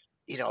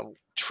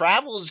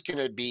travel is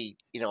going to be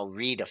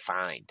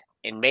redefined,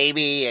 and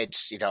maybe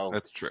it's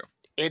that's true.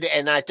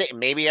 And I think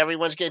maybe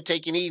everyone's going to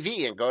take an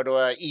EV and go to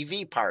an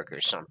EV park or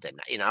something,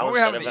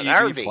 instead of an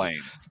RV.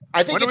 Planes?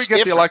 I think when do we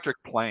get the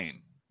electric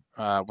plane?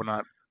 We're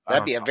not.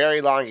 That'd be a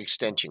very long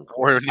extension.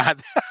 We're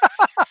not.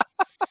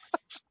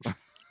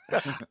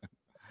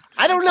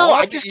 I don't know.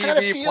 I just kind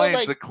of feel planes,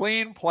 like the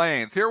clean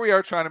planes. Here we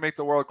are trying to make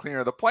the world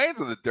cleaner. The planes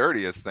are the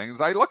dirtiest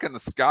things. I look in the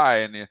sky,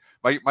 and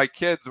my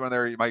kids, when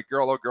they're my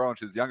little girl, and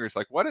she's younger, she's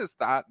like, "What is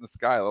that in the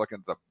sky?" I look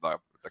at the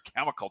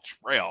chemical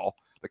trail.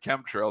 The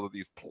chemtrails that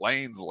these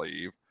planes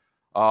leave.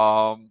 When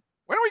are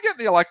we getting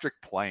the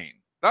electric plane?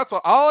 That's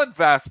what I'll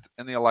invest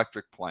in, the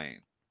electric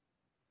plane.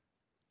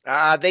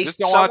 Just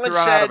don't want to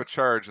run out of a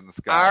charge in the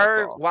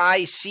sky.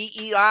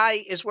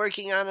 RYCEI is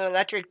working on an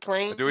electric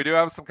plane. Do we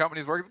have some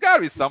companies working? There's got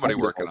to be somebody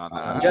working on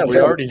that. Yeah, we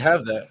already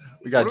have that.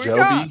 We got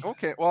Joby.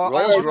 Okay, well,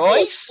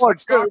 Rolls-Royce.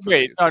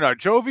 Wait, no.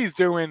 Joby's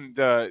doing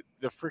the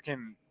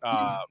freaking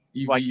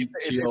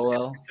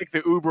EVTOL. It's like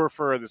the Uber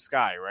for the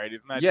sky, right?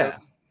 Isn't that? Yeah.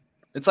 Joby?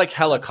 It's like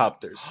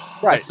helicopters.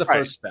 Right. That's the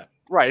first step.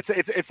 Right.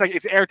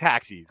 It's air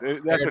taxis.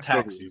 That's what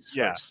taxis.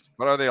 Yeah.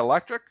 But are they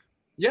electric?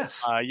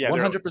 Yes. Yeah.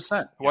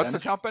 100%. What's the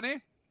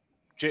company?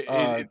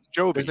 It's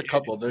Joby. There's a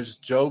couple. There's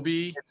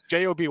Joby. It's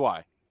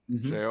JOBY.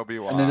 Mm-hmm.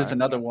 JOBY. And then there's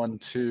another one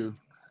too.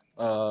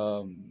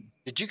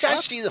 Did you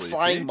guys see the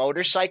flying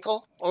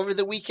motorcycle over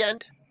the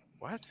weekend?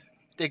 What?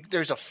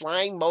 There's a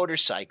flying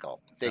motorcycle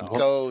that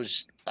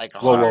goes like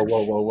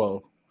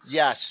Whoa.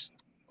 Yes.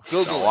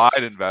 Google it.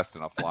 I'd invest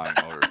in a flying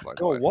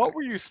motorcycle. What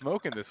were you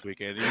smoking this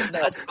weekend?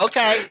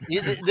 Okay.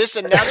 This is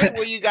another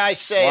where you guys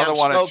say another I'm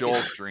one smoking. of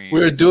Joel's dreams.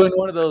 We were doing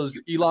one of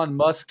those Elon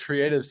Musk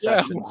creative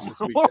sessions this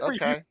week.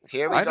 Okay.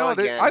 Here we go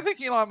again. I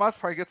think Elon Musk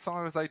probably gets some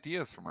of his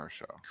ideas from our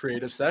show.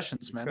 Creative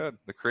sessions, man. Good.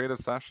 The creative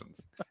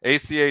sessions.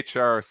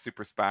 ACHR,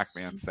 Super SPAC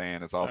Man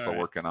saying, is also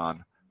working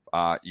on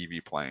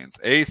EV planes.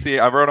 I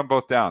wrote them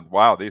both down.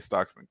 Wow, these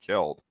stocks been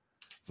killed.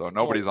 So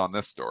nobody's on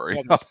this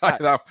story.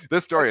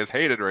 This story is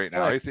hated right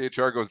now.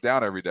 ACHR goes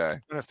down every day.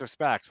 Unless they're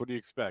SPACs. What do you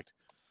expect?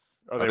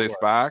 Are they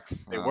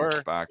SPACs? They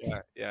were.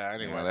 SPACs. Yeah,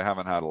 anyway. They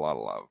haven't had a lot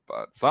of love.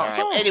 But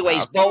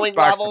anyways, Boeing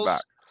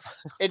levels.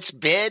 It's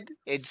bid.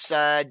 It's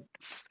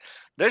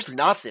there's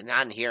nothing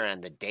on here on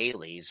the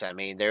dailies. I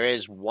mean, there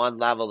is one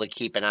level to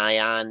keep an eye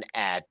on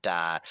at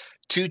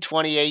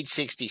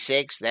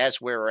 228.66. That's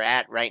where we're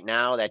at right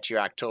now. That's your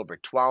October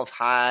 12th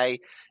high.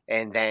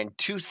 And then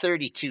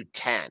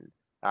 232.10.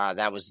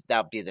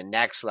 That'd be the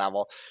next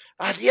level.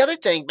 The other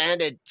thing, man,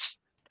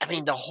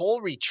 the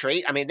whole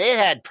retreat. I mean, they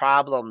had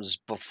problems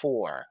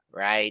before,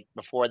 right?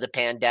 Before the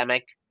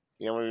pandemic.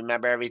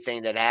 Remember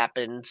everything that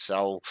happened.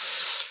 So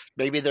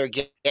maybe they're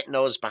getting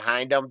those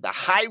behind them. The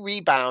high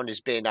rebound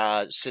has been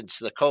since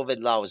the COVID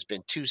low has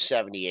been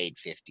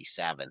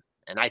 278.57.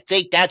 And I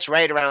think that's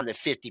right around the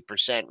 50%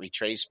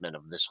 retracement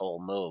of this whole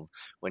move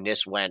when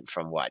this went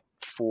from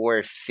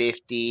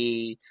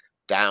 450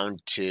 down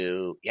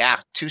to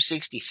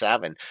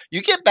 267.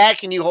 You get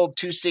back and you hold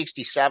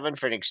 267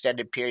 for an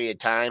extended period of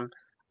time,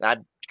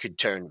 that could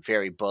turn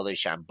very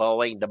bullish on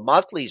Boeing. The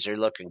monthlies are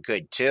looking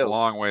good too. A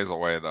long ways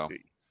away though.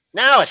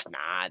 No, it's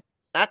not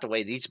the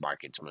way these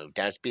markets move.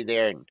 It has to be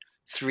there in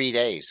 3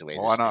 days. The way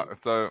why not?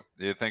 So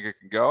do you think it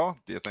can go?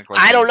 Do you think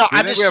I don't know.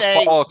 I'm just saying we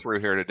have follow through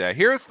here today.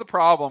 Here's the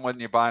problem when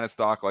you're buying a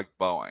stock like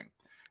Boeing.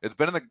 It's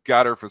been in the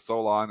gutter for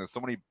so long. There's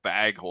so many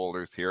bag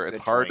holders here. It's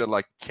hard to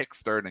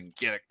kickstart and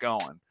get it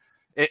going.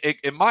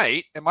 it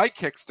might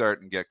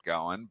kickstart and get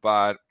going,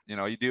 but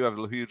you do have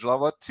a huge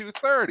level at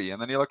 230,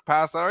 and then you look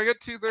past that, you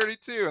get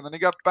 232, and then you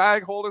got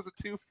bag holders at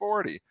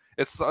 240.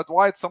 It's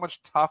why it's so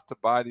much tough to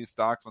buy these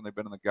stocks when they've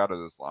been in the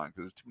gutter this long,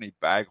 because there's too many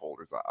bag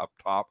holders up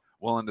top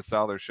willing to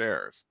sell their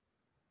shares.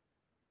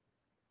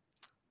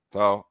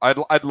 So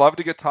I'd love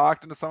to get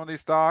talked into some of these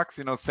stocks.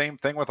 Same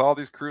thing with all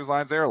these cruise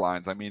lines,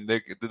 airlines. I mean, do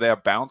they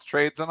have bounce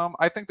trades in them?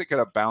 I think they could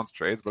have bounce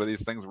trades, but are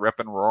these things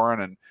ripping,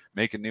 roaring, and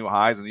making new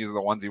highs, and these are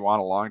the ones you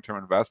want to long-term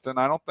invest in?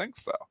 I don't think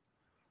so.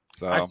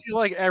 So I feel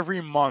like every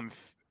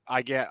month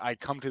I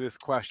come to this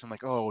question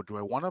like, oh, do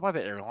I want to buy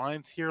the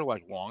airlines here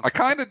like long? I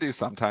kind of do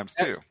sometimes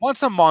too.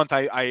 Once a month,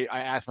 I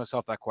ask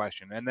myself that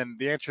question, and then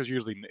the answer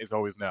is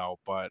always no.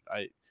 But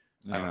I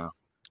don't know. Anyway.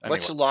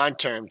 What's the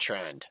long-term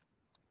trend?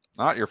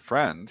 Not your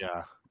friend.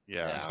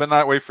 Yeah. It's been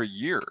that way for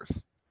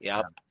years.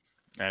 Yep.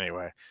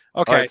 Anyway,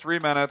 okay. All right, 3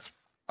 minutes.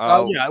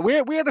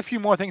 We had a few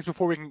more things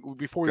before we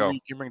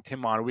can bring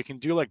Tim on. We can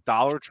do like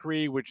Dollar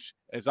Tree, which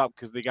is up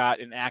because they got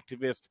an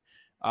activist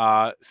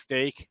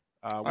stake.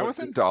 I was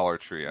in Dollar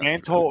Tree.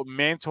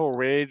 Mantle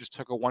Ridge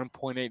took a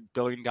 $1.8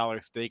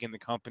 billion stake in the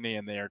company,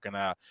 and they are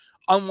gonna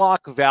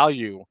unlock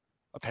value,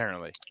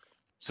 apparently.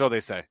 So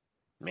they say.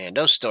 Man,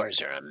 those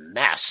stores are a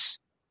mess.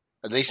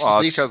 At least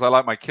because I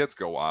let my kids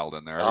go wild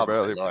in there.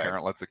 Every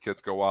parent lets the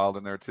kids go wild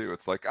in there too.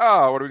 It's like, what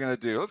are we gonna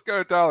do? Let's go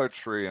to Dollar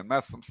Tree and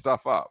mess some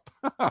stuff up.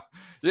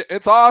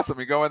 It's awesome.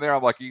 You go in there,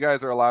 I'm like, you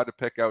guys are allowed to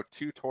pick out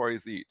 2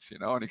 toys each, and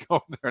you go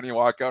in there and you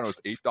walk out and it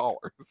was $8.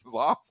 This is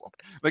awesome.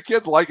 The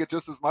kids like it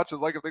just as much as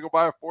like if they go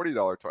buy a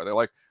 $40 toy. They're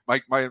like,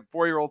 my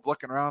 4-year-old's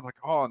looking around like,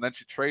 oh, and then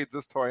she trades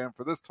this toy in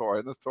for this toy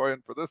and this toy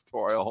in for this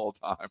toy the whole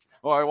time.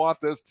 Oh, I want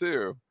this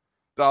too.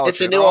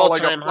 It's a new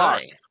all-time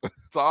high.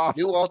 It's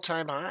awesome. New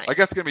all-time high. I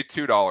guess it's going to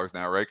be $2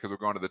 now, right? Because we're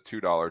going to the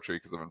 $2 tree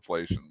because of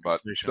inflation,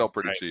 but still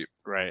pretty cheap.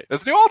 Right.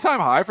 It's new all-time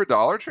high for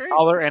Dollar Tree?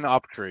 Dollar and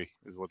up tree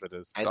is what it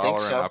is. I think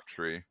so. Dollar and up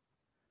tree.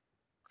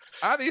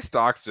 These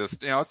stocks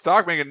just,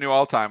 stock making a new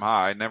all-time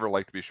high. I never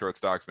like to be short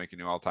stocks making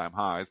new all-time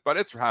highs, but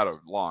it's had a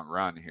long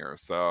run here.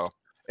 So,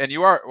 and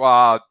you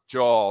are,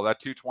 Joel,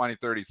 that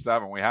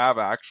 220.37, we have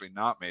actually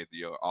not made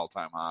the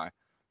all-time high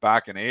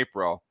back in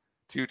April.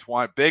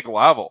 220, big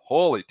level.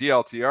 Holy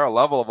DLTR,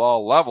 level of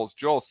all levels.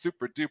 Joel,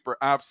 super duper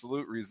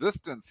absolute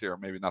resistance here.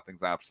 Maybe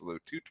nothing's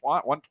absolute.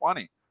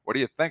 120. What do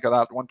you think of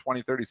that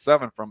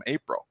 120.37 from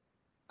April?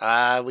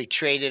 We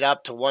traded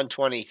up to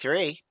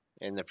 123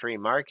 in the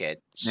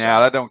pre-market. So. Yeah,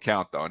 that don't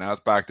count though. Now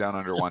it's back down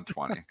under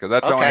 120 because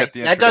that don't hit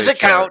the. That doesn't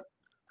count.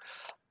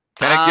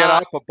 Can it get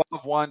up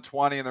above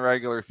 120 in the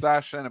regular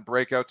session and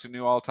break out to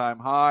new all-time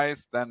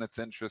highs? Then it's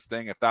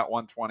interesting. If that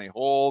 120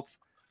 holds,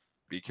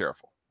 be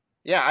careful.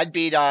 Yeah, I'd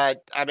beat.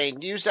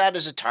 Use that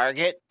as a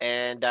target,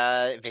 and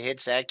if it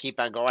hits that, keep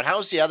on going.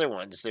 How's the other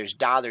ones? There's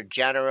Dollar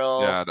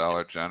General. Yeah,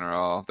 Dollar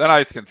General. Then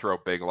I can throw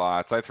Big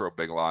Lots. I throw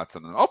Big Lots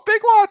in. Oh,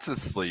 Big Lots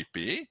is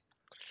sleepy.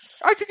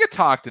 I could get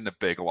talked into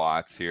Big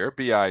Lots here.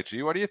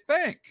 BIG. What do you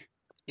think?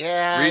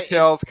 Yeah,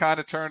 retail's kind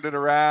of turned it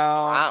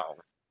around. Wow.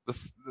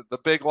 The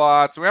Big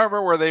Lots.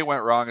 Remember where they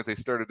went wrong is they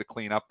started to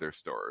clean up their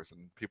stores,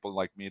 and people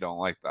like me don't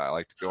like that. I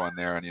like to go in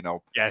there and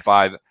yes.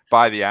 buy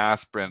the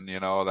aspirin.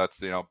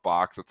 That's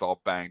box that's all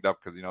banged up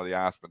because the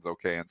aspirin's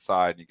okay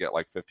inside, and you get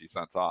like 50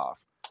 cents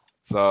off.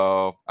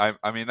 So I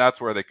mean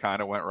that's where they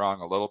kind of went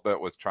wrong a little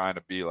bit, was trying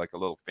to be like a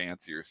little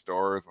fancier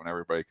stores when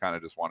everybody kind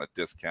of just want a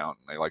discount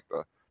and they like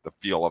the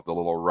feel of the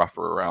little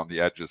rougher around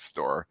the edges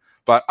store.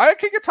 But I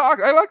can get talk.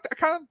 I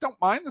kind of don't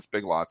mind this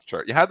Big Lots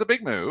chart. You had the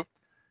big move.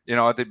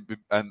 At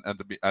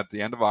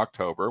the end of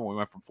October, we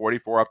went from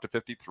 44 up to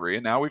 53,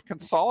 and now we've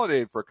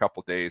consolidated for a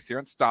couple days here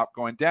and stopped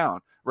going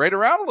down right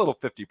around a little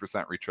 50%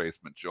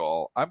 retracement.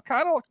 Joel, I'm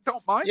kind of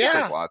don't mind. Yeah,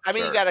 the Big Lots chart.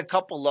 You got a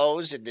couple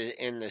lows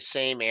in the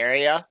same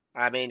area.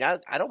 I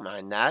don't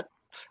mind that.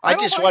 I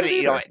just want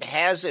to, it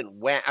hasn't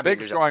went.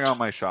 Big's going on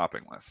my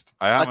shopping list.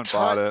 I haven't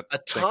bought it. A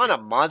ton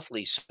of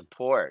monthly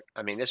support.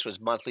 This was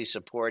monthly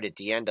support at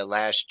the end of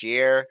last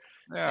year.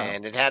 Yeah.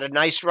 And it had a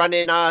nice run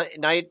in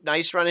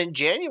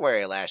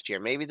January last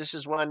year. Maybe this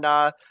is when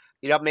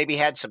maybe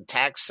had some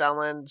tax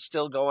selling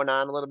still going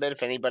on a little bit.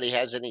 If anybody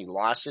has any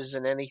losses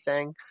in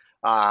anything,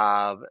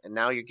 and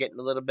now you're getting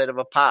a little bit of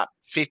a pop.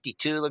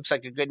 52 looks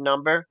like a good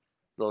number.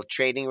 Little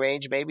trading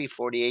range, maybe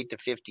 48 to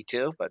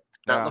 52, but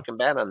not looking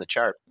bad on the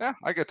chart. Yeah,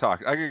 I could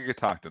get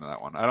talked into that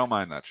one. I don't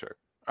mind that chart.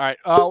 All right.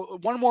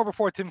 One more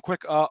before Tim.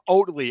 Quick.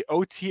 Oatly,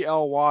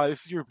 OTLY.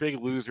 This is your big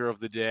loser of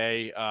the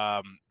day.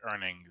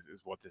 Earnings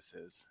is what this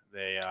is.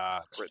 They're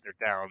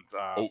down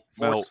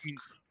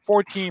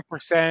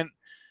 14%.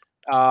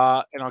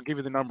 And I'll give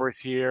you the numbers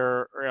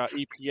here.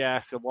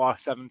 EPS, it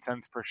lost 7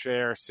 cents per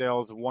share.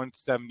 Sales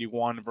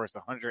 171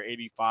 versus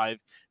 $185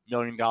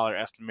 million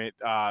estimate.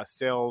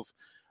 Sales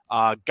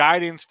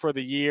guidance for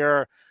the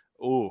year.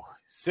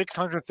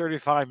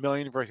 $635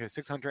 million versus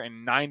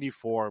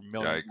 $694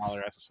 million.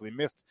 So they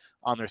missed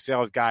on their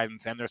sales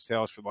guidance and their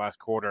sales for the last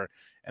quarter.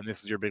 And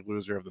this is your big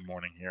loser of the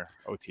morning here,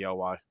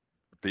 OTLY.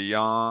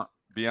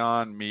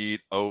 Beyond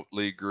Meat,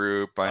 Oatly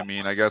Group.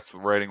 I guess the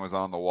writing was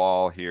on the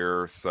wall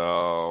here.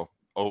 So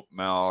oat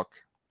milk.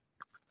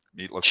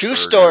 meatless True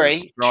burgers,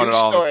 story. throwing True it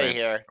all in the story same-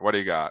 here. What do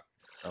you got?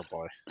 Oh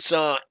boy.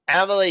 So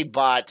Emily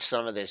bought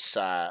some of this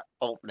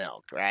oat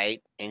milk,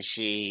 right? And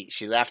she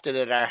left it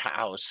at our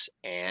house,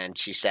 and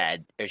she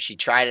said, or she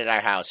tried it at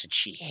our house, and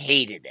she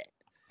hated it.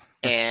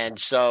 And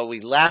so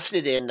we left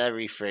it in the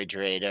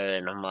refrigerator,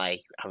 and I'm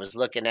like, I was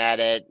looking at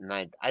it, and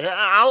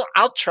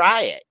I'll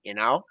try it, you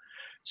know.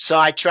 So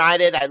I tried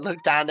it. I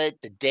looked on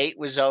it. The date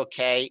was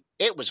okay.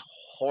 It was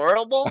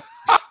horrible.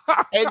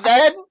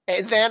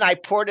 and then I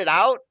poured it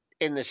out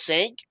in the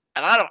sink,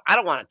 and I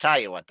don't want to tell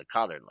you what the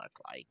color looked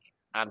like.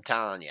 I'm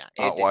telling you,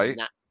 Not white?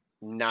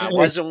 No, it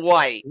wasn't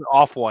white. It was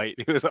off-white.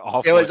 It was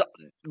off-white. It was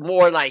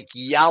more like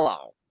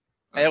yellow.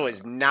 It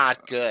was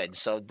not good.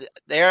 So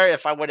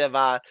if I would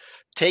have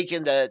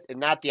taken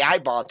not the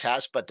eyeball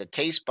test, but the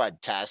taste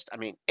bud test, I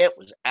mean, it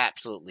was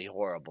absolutely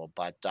horrible.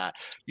 But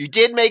you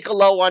did make a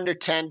low under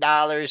 $10.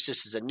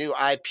 This is a new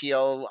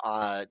IPO,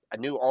 a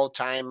new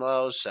all-time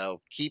low.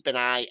 So keep an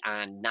eye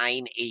on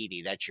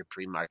 980. That's your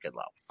pre-market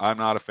low. I'm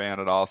not a fan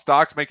at all.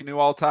 Stocks making new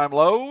all-time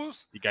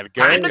lows. You got to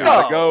go. Time to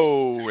Gotta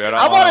go. go.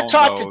 I want to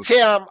talk to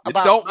Tim You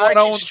about don't want to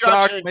own market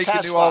structure stocks making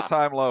Tesla. new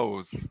all-time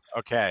lows.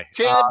 Okay.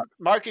 Tim,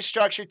 market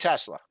structure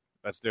Tesla.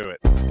 Let's do it.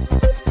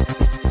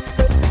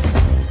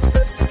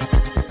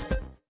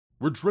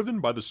 We're driven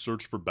by the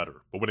search for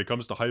better, but when it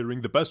comes to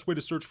hiring, the best way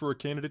to search for a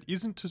candidate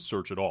isn't to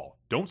search at all.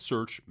 Don't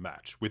search,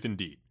 match with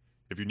Indeed.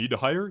 If you need to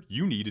hire,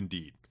 you need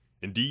Indeed.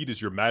 Indeed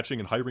is your matching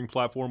and hiring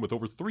platform with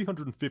over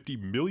 350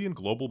 million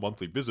global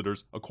monthly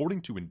visitors,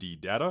 according to Indeed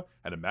data,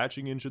 and a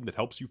matching engine that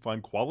helps you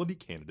find quality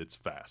candidates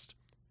fast.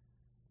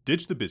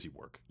 Ditch the busy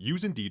work.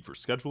 Use Indeed for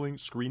scheduling,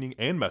 screening,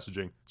 and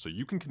messaging so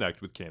you can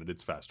connect with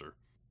candidates faster.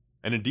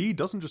 And Indeed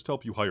doesn't just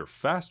help you hire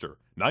faster.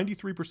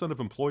 93% of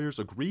employers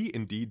agree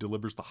Indeed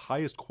delivers the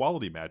highest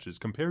quality matches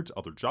compared to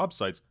other job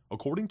sites,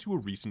 according to a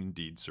recent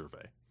Indeed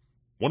survey.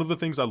 One of the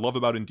things I love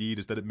about Indeed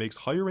is that it makes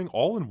hiring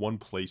all in one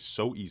place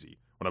so easy.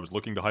 When I was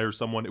looking to hire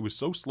someone, it was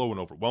so slow and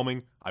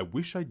overwhelming, I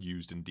wish I'd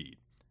used Indeed.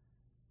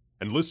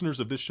 And listeners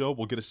of this show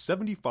will get a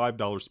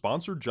 $75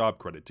 sponsored job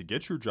credit to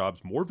get your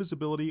jobs more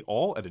visibility,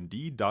 all at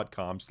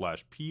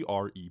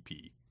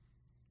Indeed.com/PREP.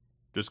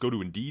 Just go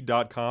to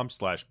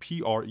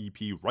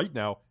Indeed.com/PREP right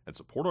now and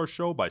support our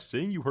show by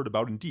saying you heard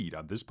about Indeed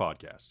on this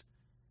podcast.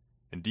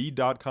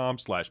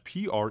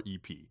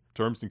 Indeed.com/PREP.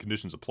 Terms and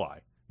conditions apply.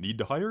 Need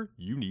to hire?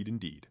 You need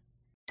Indeed.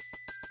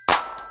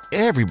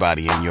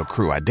 Everybody in your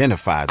crew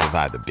identifies as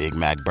either Big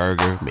Mac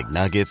Burger,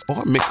 McNuggets,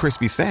 or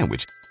McCrispy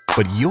Sandwich.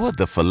 But you're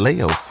the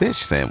Filet-O-Fish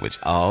Sandwich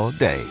all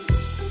day.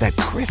 That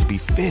crispy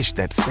fish,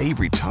 that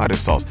savory tartar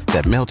sauce,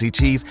 that melty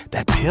cheese,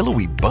 that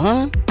pillowy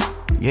bun.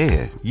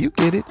 Yeah, you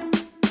get it.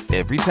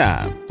 Every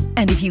time.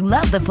 And if you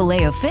love the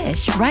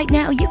Filet-O-Fish, right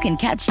now you can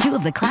catch two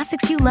of the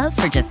classics you love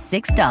for just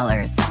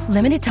 $6.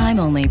 Limited time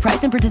only.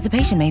 Price and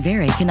participation may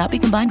vary. Cannot be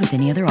combined with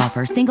any other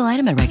offer. Single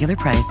item at regular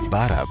price.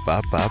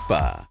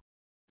 Ba-da-ba-ba-ba.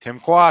 Tim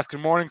Quast,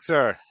 good morning,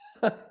 sir.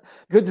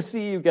 Good to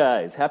see you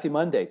guys. Happy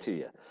Monday to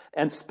you.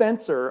 And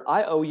Spencer,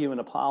 I owe you an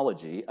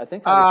apology. I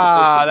think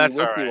I was supposed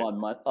to be with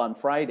you on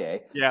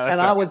Friday. Yeah, that's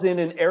and I was in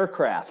an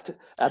aircraft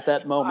at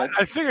that moment.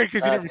 I figured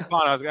because he didn't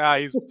respond. I was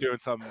like, he's doing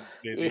something.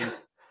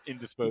 He's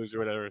indisposed or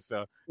whatever.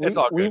 So it's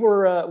all good.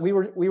 We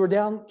were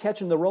down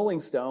catching the Rolling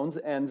Stones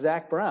and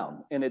Zach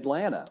Brown in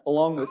Atlanta,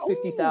 along with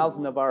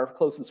 50,000 of our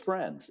closest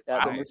friends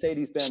at the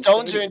Mercedes-Benz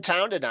Stones Stadium. are in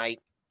town tonight.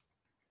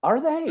 Are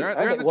they?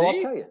 They're the well, D?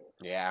 I'll tell you.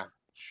 Yeah.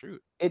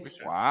 Shoot.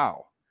 It's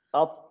Wow.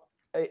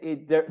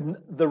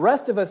 the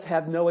rest of us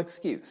have no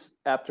excuse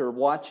after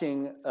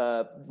watching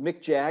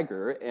Mick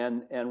Jagger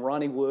and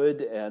Ronnie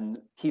Wood and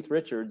Keith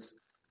Richards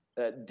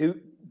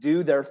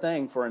do their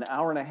thing for an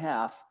hour and a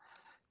half.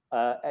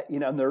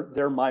 And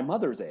they're my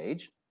mother's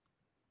age.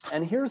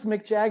 And here's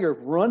Mick Jagger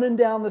running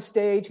down the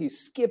stage. He's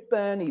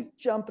skipping. He's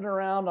jumping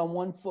around on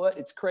one foot.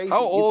 It's crazy.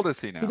 How old is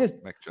he now,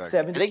 Mick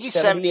Jagger? I think he's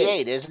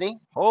 78, isn't he?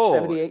 Oh,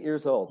 78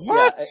 years old.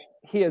 What?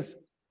 Yeah, he is,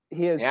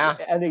 Yeah.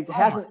 and he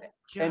hasn't,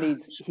 and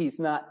God. he's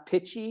not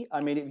pitchy.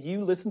 I mean, if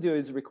you listen to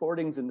his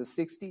recordings in the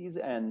 60s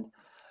and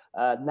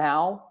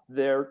now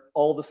they're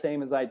all the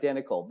same as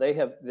identical.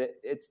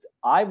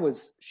 I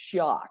was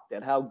shocked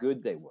at how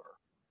good they were.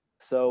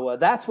 So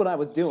that's what I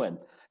was doing.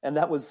 And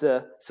that was,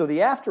 so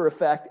the after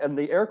effect and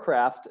the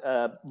aircraft,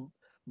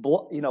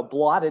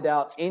 blotted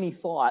out any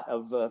thought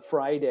of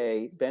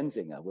Friday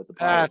Benzinga with the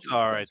That's apologies.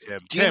 all right, Tim.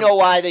 Do you know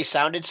why they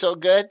sounded so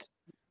good?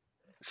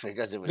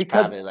 Because it was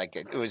Because-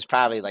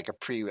 probably like a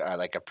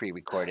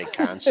pre-recorded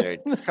concert.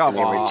 Come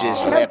They were on.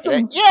 just That's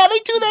lifting. some- Yeah, they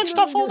do that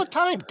stuff all the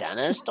time,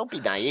 Dennis. Don't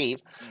be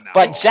naive.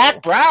 But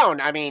Zach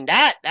Brown, I mean,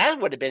 that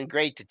would have been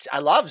great. I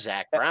love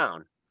Zach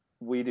Brown.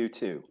 We do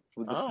too.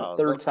 This is Oh,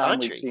 the the third time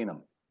we've country. seen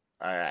them.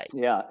 All right.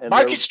 Yeah, and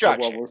Market they're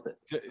structure. well worth it.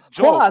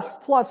 Joel,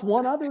 Plus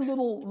one other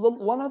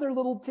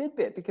little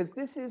tidbit, because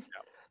this is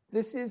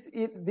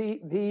it,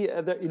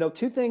 the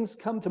two things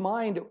come to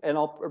mind, and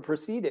I'll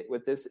precede it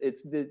with this.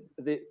 It's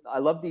I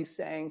love these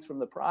sayings from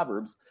the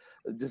Proverbs: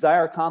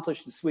 desire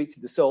accomplished is sweet to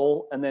the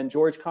soul, and then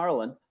George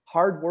Carlin,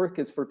 hard work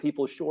is for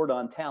people short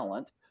on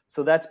talent.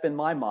 So that's been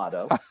my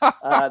motto.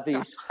 But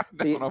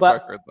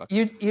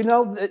you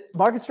know that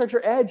Market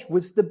Structure Edge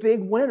was the big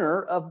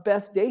winner of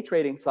Best Day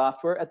Trading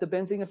Software at the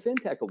Benzinga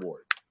FinTech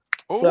Awards.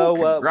 Oh, so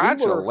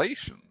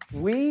congratulations!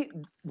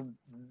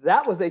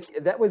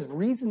 That was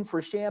reason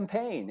for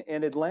champagne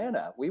in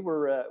Atlanta. We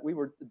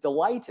were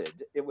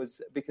delighted. It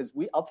was because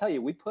I'll tell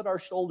you, we put our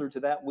shoulder to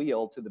that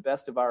wheel to the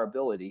best of our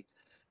ability.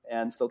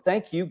 And so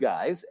thank you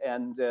guys,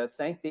 and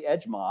thank the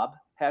Edge Mob,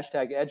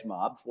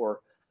 #EdgeMob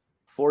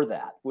for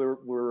that.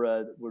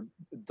 We're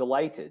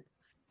delighted.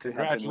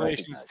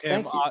 Congratulations,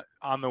 Tim,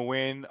 on the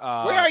win.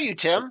 Where are you,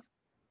 Tim?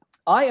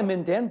 I am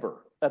in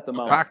Denver at the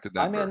moment. Back to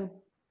Denver.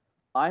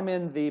 I'm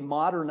in the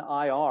Modern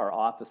IR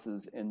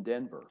offices in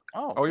Denver.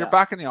 Oh, you're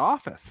back in the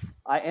office.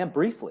 I am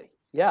briefly.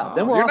 Yeah. Oh,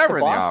 then you're never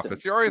in the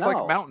office. You're always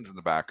like mountains in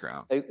the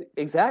background.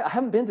 Exactly. I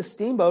haven't been to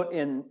Steamboat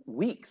in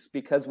weeks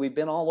because we've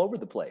been all over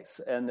the place.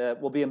 And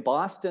we'll be in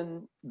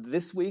Boston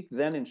this week,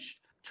 then in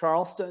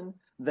Charleston,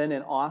 then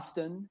in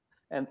Austin,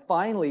 and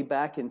finally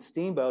back in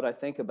Steamboat, I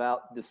think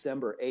about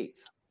December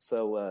 8th.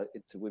 So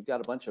we've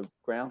got a bunch of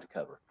ground to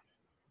cover.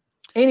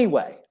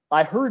 Anyway,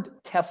 I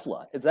heard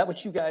Tesla. Is that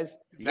what you guys?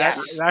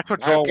 Yes. That's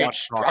what Joel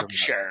wants to talk about.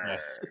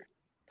 Yes.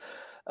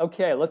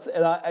 Okay,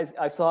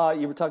 I saw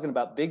you were talking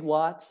about Big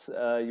Lots.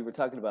 You were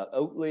talking about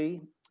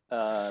Oatly.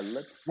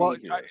 Let's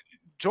see.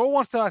 Joel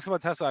wants to ask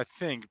about Tesla, I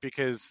think,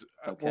 because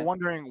we're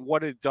wondering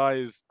what it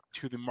does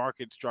to the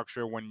market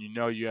structure when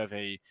you have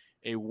a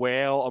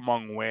whale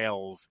among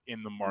whales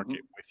in the market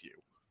with you.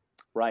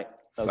 Right.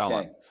 Selling.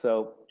 Okay.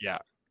 So yeah.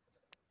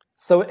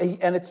 So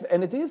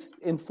it is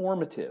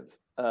informative.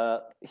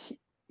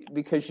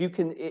 Because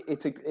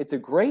it's a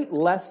great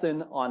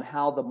lesson on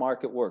how the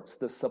market works,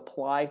 the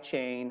supply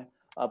chain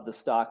of the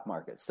stock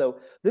market. So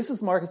this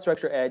is Market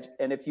Structure Edge,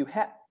 and if you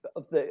have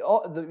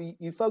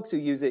you folks who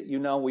use it,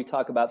 we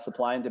talk about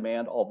supply and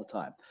demand all the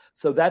time.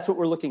 So that's what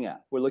we're looking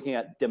at. We're looking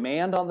at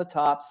demand on the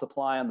top,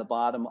 supply on the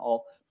bottom.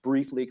 I'll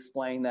briefly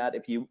explain that.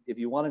 If you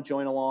want to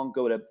join along,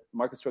 go to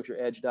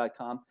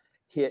marketstructureedge.com,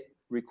 hit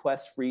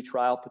request free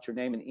trial, put your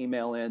name and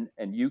email in,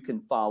 and you can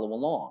follow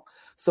along.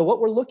 So what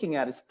we're looking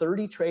at is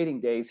 30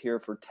 trading days here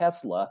for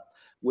Tesla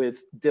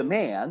with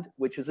demand,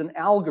 which is an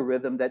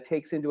algorithm that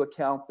takes into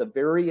account the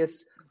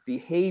various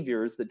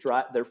behaviors that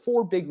drive. There are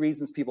 4 big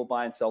reasons people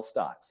buy and sell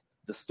stocks: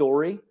 the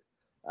story,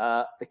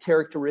 the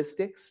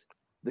characteristics,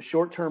 the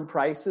short-term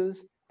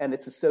prices, and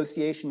its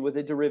association with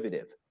a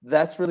derivative.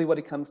 That's really what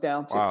it comes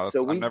down to. Wow,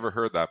 I've never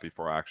heard that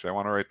before, actually. I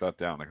want to write that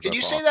down. Can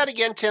you say that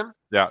again, Tim?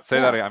 Yeah, say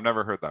that again. I've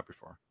never heard that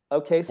before.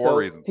 Okay, 4 so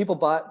reasons. people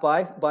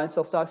buy and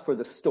sell stocks for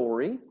the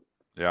story,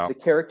 the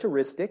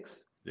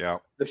characteristics,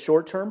 the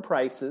short-term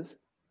prices,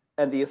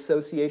 and the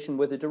association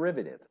with a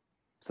derivative.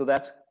 So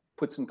that's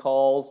puts and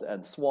calls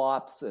and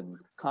swaps and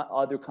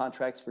other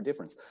contracts for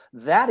difference.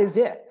 That is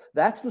it.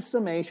 That's the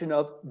summation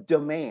of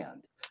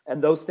demand.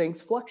 And those things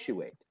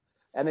fluctuate.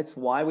 And it's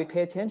why we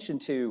pay attention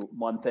to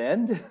month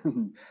end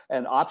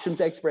and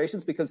options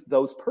expirations, because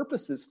those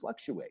purposes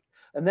fluctuate.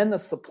 And then the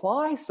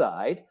supply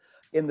side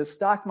in the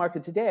stock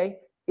market today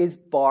is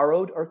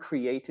borrowed or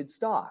created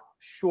stock,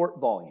 short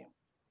volume.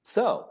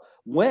 So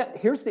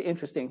here's the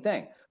interesting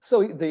thing.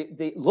 So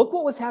the look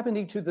what was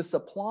happening to the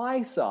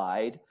supply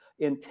side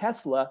in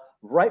Tesla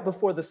right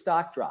before the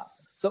stock drop.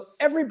 So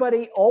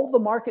everybody, all the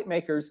market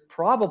makers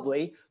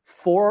probably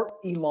for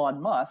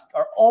Elon Musk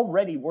are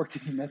already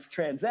working this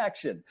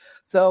transaction.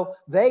 So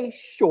they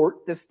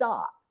short the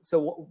stock.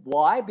 So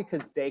why?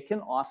 Because they can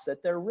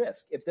offset their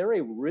risk. If they're a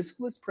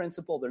riskless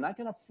principal, they're not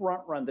going to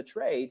front run the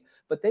trade,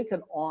 but they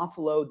can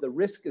offload the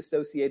risk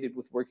associated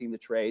with working the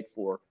trade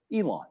for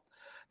Elon.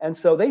 And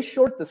so they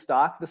short the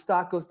stock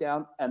goes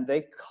down, and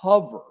they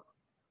cover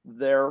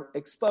their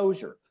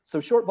exposure. So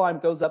short volume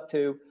goes up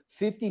to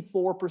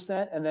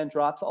 54% and then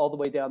drops all the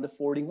way down to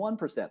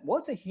 41%.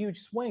 What's a huge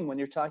swing when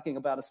you're talking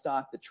about a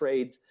stock that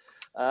trades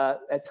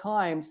at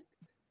times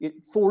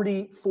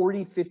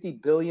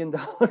 $50 billion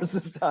a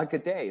stock a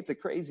day. It's a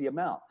crazy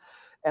amount.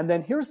 And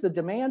then here's the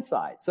demand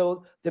side.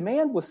 So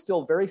demand was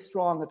still very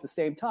strong at the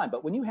same time.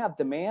 But when you have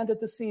demand at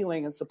the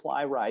ceiling and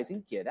supply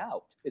rising, get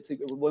out. It's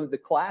one of the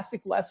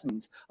classic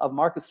lessons of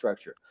market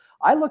structure.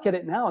 I look at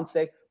it now and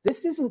say,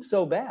 this isn't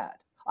so bad.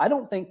 I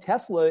don't think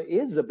Tesla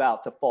is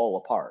about to fall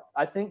apart.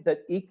 I think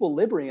that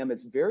equilibrium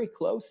is very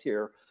close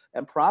here,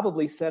 and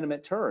probably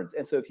sentiment turns.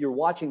 And so if you're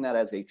watching that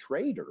as a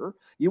trader,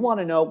 you want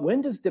to know,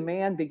 when does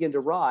demand begin to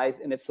rise?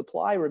 And if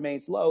supply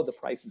remains low, the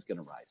price is going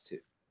to rise too.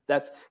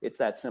 It's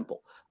that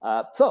simple.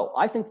 So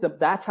I think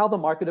that's how the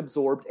market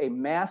absorbed a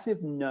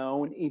massive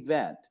known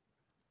event.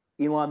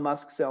 Elon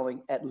Musk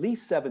selling at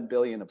least 7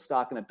 billion of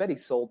stock, and I bet he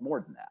sold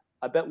more than that.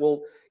 I bet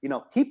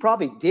he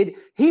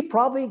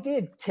probably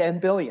did 10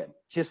 billion,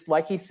 just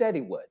like he said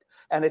he would.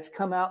 And it's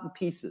come out in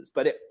pieces,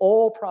 but it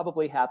all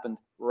probably happened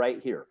right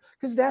here,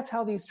 because that's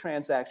how these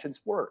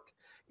transactions work.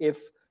 If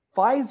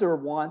Pfizer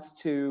wants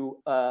to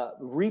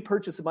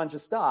repurchase a bunch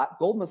of stock,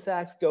 Goldman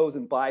Sachs goes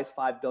and buys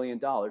 $5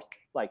 billion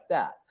like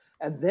that.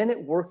 and then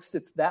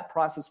that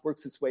process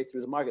works its way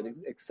through the market.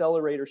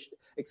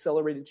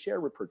 Accelerated share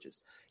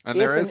repurchase. And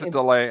there is a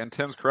delay, and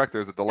Tim's correct.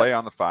 There's a delay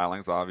on the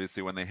filings,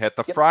 obviously, when they hit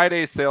the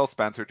Friday sales.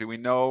 Spencer, do we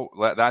know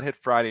that hit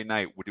Friday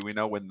night? Do we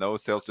know when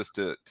those sales? Just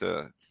to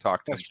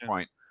talk Tim's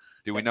point,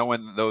 do we know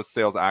when those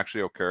sales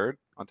actually occurred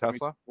on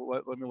Tesla?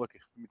 Let me look.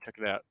 Let me check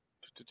it out.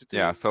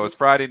 Yeah, so it's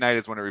Friday night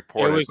is when it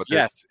reported.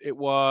 It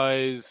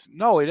was.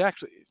 No, it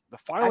actually. The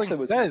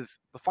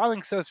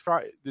filing says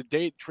Friday. The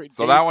date.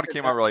 So that one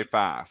came out really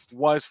fast.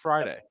 Was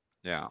Friday.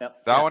 Yeah,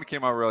 that one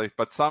came out really.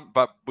 But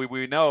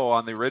we know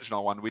on the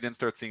original one we didn't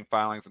start seeing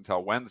filings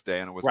until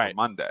Wednesday, and it was for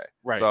Monday.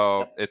 Right.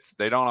 So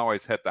they don't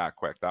always hit that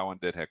quick. That one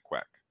did hit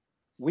quick.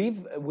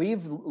 We've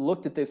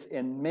looked at this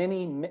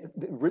in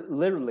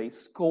literally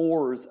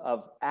scores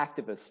of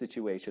activist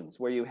situations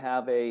where you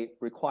have a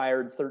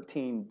required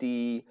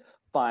 13D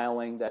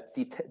filing that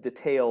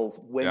details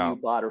when you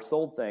bought or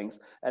sold things,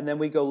 and then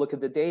we go look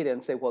at the data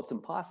and say, well, it's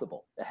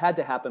impossible. It had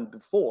to happen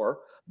before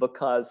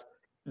because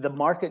the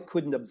market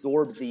couldn't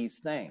absorb these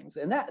things,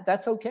 and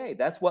that's okay.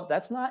 That's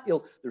not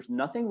ill. There's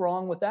nothing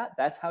wrong with that.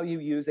 That's how you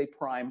use a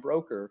prime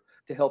broker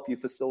to help you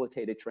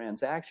facilitate a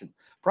transaction.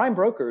 Prime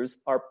brokers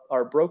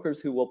are brokers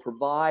who will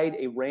provide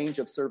a range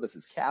of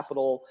services,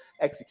 capital,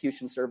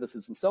 execution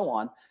services, and so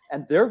on,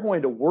 and they're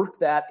going to work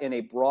that in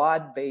a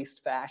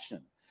broad-based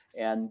fashion,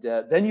 and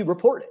then you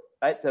report it,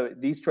 right? So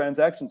these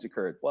transactions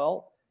occurred.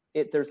 Well,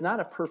 there's not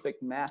a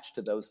perfect match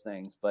to those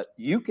things, but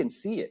you can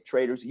see it,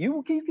 traders.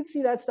 You can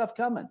see that stuff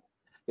coming.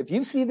 If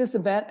you see this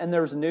event and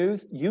there's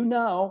news,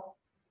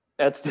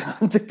 that's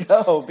time to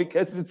go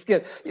because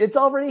it's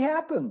already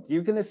happened.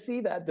 You're going to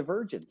see that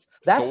divergence.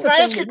 Can I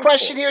ask you a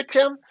question here,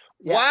 Tim?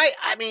 Yeah.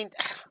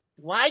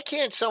 Why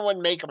can't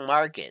someone make a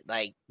market?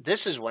 Like,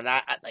 this is when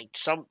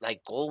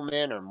like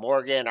Goldman or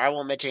Morgan, I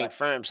won't mention any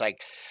firms,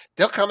 like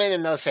they'll come in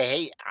and they'll say,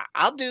 hey,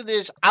 I'll do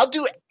this. I'll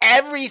do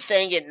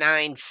everything at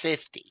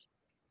 950.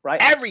 Right.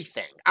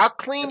 Everything. I'll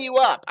clean you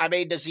up. I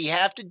mean, does he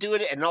have to do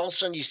it? And all of a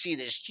sudden you see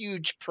this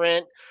huge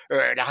print, or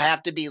it'll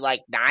have to be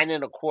like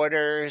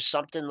 9.25,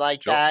 something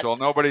like that. So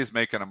nobody's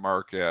making a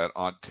market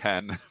on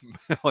 10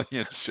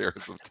 million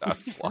shares of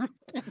Tesla.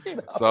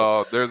 No.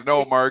 So there's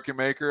no market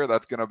maker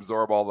that's going to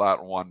absorb all that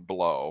in one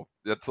blow.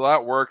 So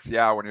that works,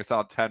 when you're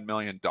selling $10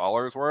 million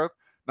worth,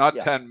 not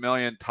 10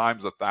 million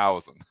times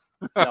 1,000.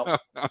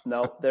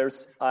 No,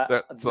 there's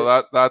that's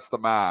the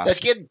math. Let's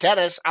get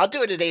Dennis. I'll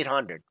do it at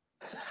 800.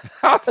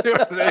 I'll do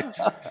it,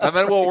 and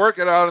then we'll work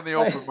it out in the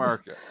open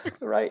market.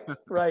 Right.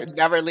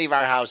 Never leave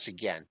our house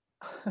again.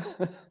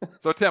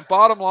 So, Tim,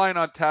 bottom line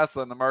on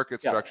Tesla and the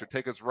market structure.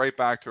 Take us right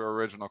back to our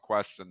original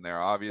question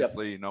there.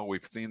 Obviously,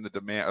 we've seen the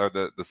demand or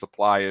the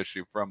supply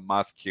issue from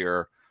Musk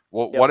here.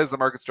 Well, what is the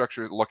market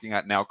structure looking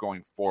at now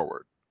going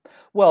forward?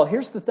 Well,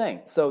 here's the thing.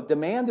 So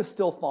demand is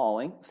still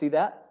falling. See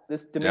that?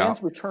 This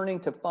demand's returning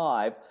to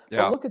 5.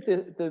 But look at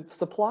the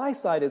supply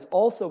side is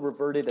also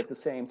reverted at the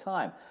same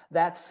time.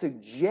 That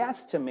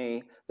suggests to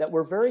me that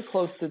we're very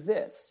close to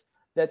this.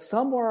 That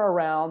somewhere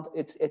around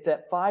it's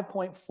at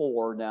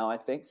 5.4 now, I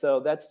think. So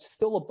that's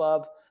still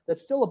above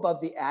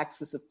the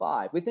axis of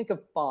 5. We think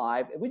of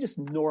 5, and we just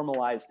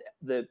normalized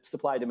the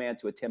supply demand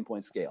to a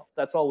 10-point scale.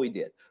 That's all we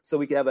did. So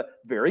we could have a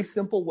very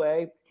simple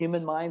way.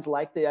 Human minds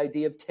like the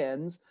idea of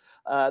 10s.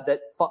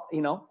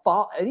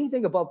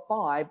 Anything above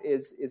 5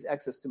 is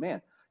excess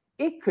demand.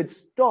 It could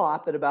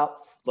stop at about,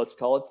 let's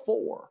call it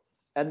 4,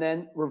 and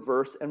then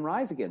reverse and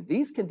rise again.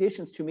 These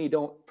conditions to me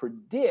don't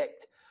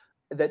predict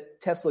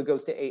that Tesla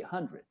goes to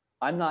 800.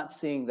 I'm not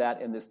seeing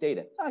that in this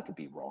data. I could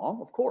be wrong,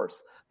 of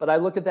course, but I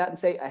look at that and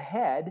say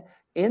ahead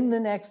in the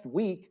next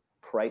week,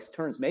 price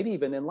turns, maybe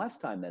even in less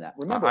time than that.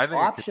 Remember, I think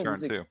options,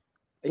 it could turn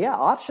too. Yeah,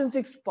 options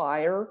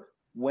expire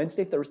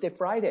Wednesday, Thursday,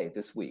 Friday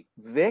this week.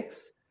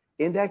 VIX,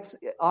 index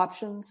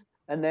options,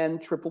 and then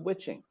triple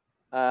witching.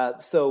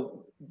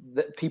 So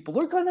people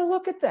are going to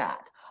look at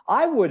that.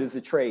 I would as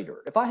a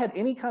trader. If I had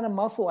any kind of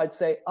muscle, I'd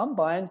say, I'm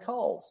buying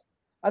calls.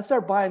 I'd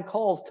start buying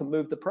calls to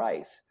move the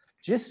price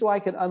just so I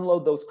can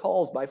unload those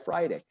calls by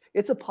Friday.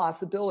 It's a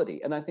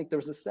possibility, and I think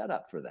there's a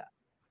setup for that.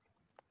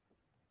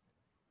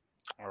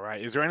 All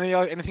right. Is there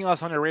anything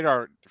else on your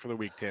radar for the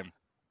week, Tim?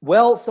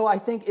 Well, so I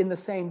think in the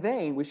same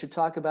vein, we should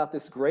talk about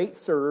this great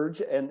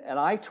surge. And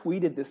I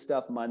tweeted this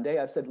stuff Monday.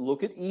 I said,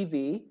 look at EV.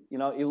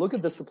 You look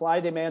at the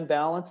supply-demand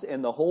balance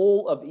and the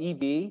whole of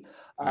EV.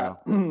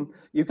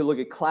 You could look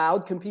at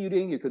cloud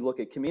computing. You could look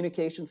at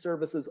communication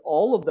services.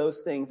 All of those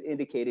things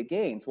indicated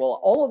gains. Well,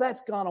 all of that's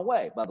gone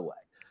away, by the way.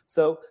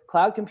 So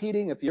cloud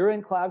computing, if you're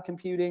in cloud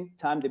computing,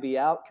 time to be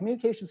out.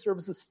 Communication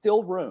services,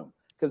 still room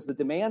because the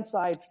demand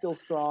side's still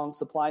strong,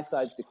 supply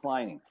side's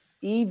declining.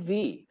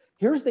 EV.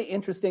 Here's the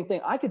interesting thing.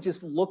 I could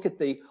just look at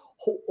the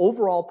whole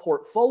overall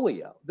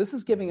portfolio. This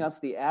is giving us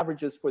the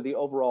averages for the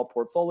overall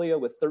portfolio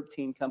with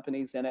 13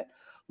 companies in it.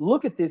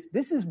 Look at this.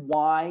 This is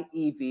why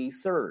EV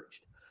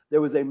surged.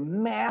 There was a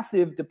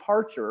massive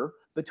departure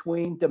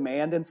between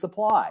demand and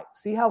supply.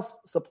 See how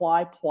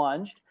supply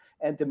plunged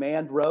and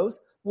demand rose?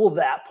 Well,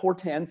 that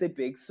portends a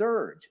big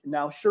surge.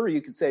 Now, sure,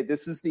 you could say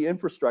this is the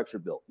infrastructure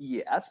bill.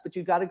 Yes, but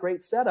you've got a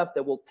great setup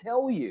that will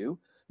tell you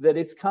that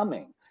it's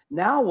coming.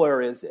 Now,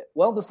 where is it?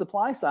 Well, the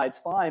supply side's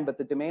fine, but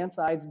the demand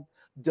side's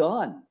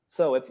done.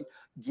 So if you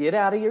get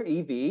out of your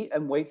EV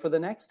and wait for the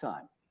next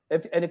time.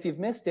 If you've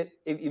missed it,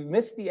 if you've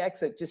missed the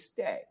exit, just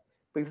stay,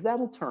 because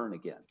that'll turn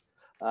again.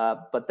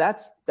 But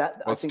that's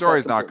that. Well, the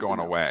story's not going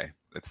away.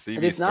 It's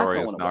CV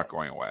story is not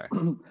going away.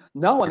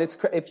 No, and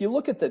if you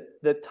look at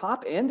the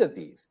top end of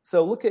these,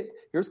 so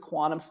here's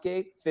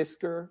QuantumScape,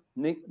 Fisker,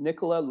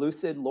 Nikola,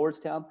 Lucid,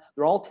 Lordstown.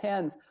 They're all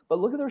 10s, but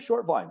look at their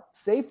short volume.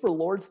 Save for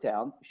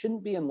Lordstown,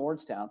 shouldn't be in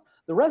Lordstown.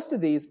 The rest of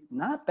these,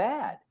 not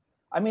bad.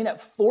 I mean,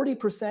 at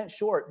 40%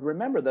 short.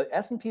 Remember, the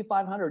S&P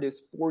 500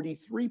 is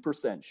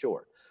 43%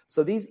 short.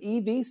 So these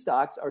EV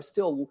stocks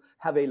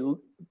have a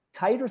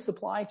tighter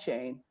supply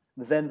chain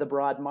than the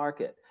broad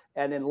market.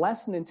 And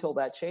unless and until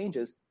that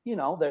changes,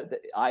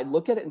 I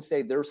look at it and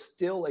say there's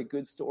still a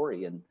good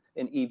story in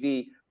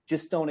EV.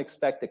 Just don't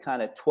expect the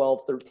kind of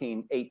 12,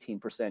 13,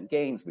 18%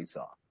 gains we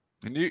saw.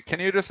 Can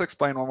you just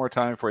explain one more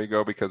time before you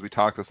go, because we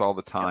talk this all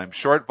the time. Yeah.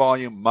 Short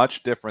volume,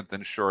 much different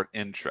than short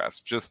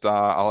interest. Just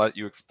I'll let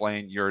you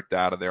explain your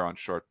data there on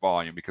short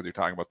volume, because you're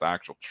talking about the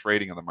actual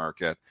trading of the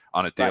market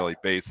on a daily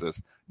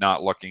basis,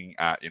 not looking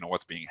at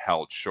what's being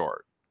held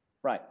short.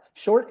 Right.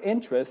 Short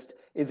interest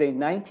is a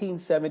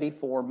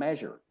 1974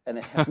 measure, and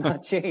it has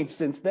not changed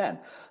since then.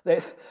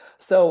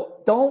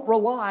 So don't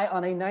rely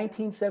on a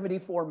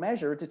 1974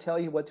 measure to tell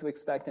you what to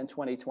expect in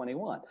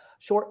 2021.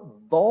 Short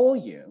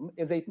volume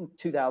is a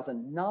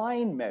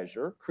 2009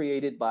 measure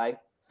created by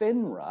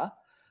FINRA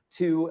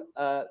to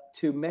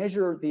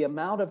measure the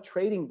amount of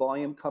trading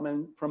volume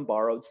coming from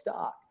borrowed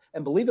stock.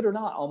 And believe it or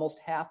not, almost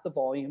half the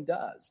volume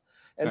does.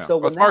 And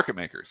so it's market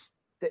makers.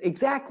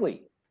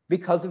 Exactly.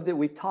 Because of that,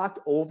 we've talked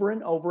over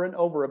and over and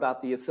over about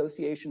the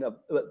association of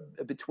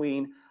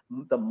between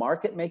the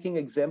market making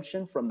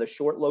exemption from the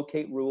short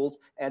locate rules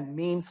and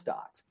meme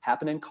stocks.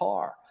 Happen in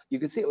car. You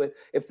can see it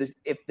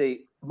if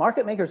the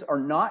market makers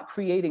are not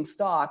creating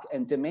stock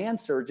and demand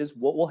surges,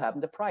 what will happen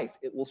to price?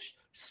 It will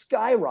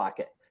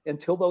skyrocket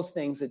until those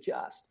things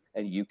adjust,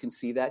 and you can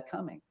see that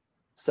coming.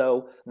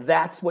 So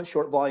that's what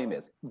short volume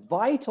is.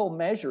 Vital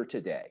measure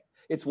today.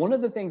 It's one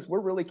of the things we're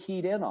really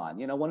keyed in on.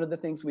 One of the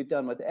things we've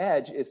done with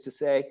Edge is to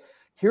say,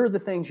 here are the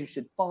things you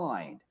should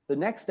find. The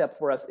next step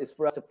for us is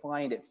for us to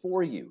find it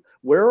for you.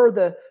 Where are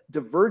the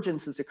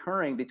divergences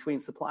occurring between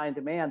supply and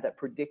demand that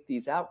predict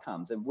these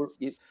outcomes? And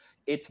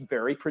it's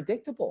very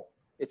predictable.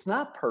 It's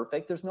not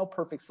perfect. There's no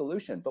perfect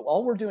solution. But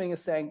all we're doing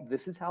is saying,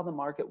 this is how the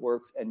market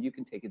works, and you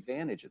can take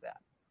advantage of that.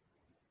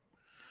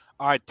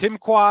 All right, Tim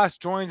Quast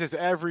joins us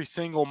every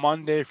single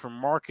Monday for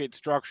Market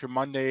Structure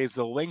Mondays.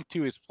 The link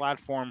to his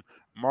platform,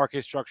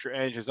 Market Structure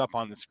Edge, is up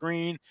on the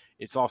screen.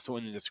 It's also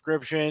in the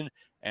description.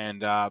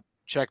 And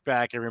check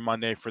back every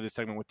Monday for this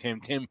segment with Tim.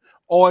 Tim,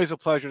 always a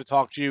pleasure to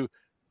talk to you.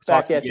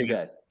 Back at you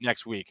guys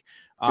next week.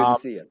 Good to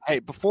see you. Hey,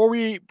 before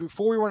we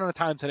run out of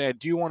time today, I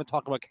do want to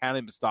talk about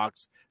cannabis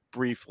stocks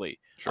briefly.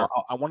 Sure.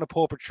 I want to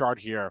pull up a chart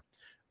here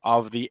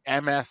of the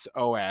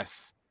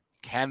MSOS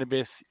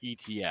cannabis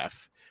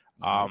ETF.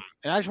 And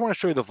I just want to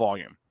show you the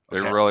volume.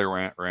 Okay? They really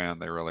ran.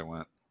 They really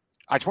went.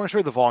 I just want to show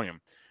you the volume.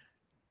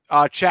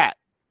 Chat,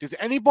 does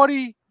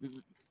anybody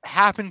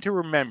happen to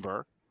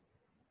remember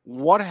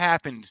what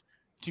happened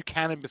to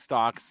cannabis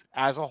stocks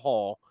as a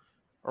whole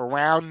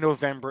around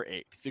November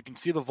 8th? You can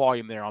see the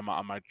volume there on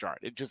my chart.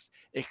 It just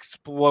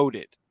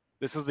exploded.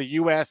 This is the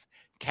U.S.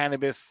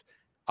 cannabis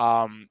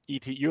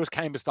U.S.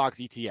 cannabis stocks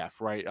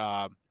ETF, right?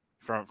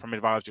 From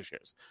Advisor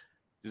Shares.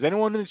 Does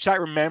anyone in the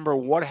chat remember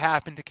what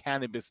happened to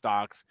cannabis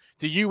stocks,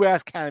 to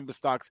U.S. cannabis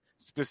stocks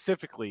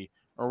specifically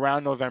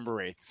around November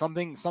 8th?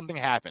 Something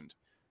happened,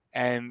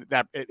 and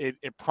that it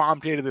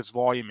prompted this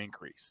volume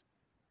increase.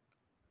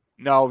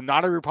 No,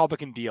 not a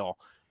Republican deal.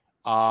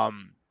 What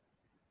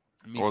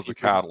was the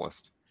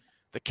catalyst?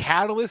 The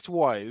catalyst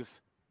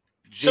was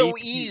so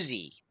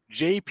easy.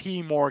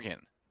 J.P.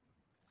 Morgan.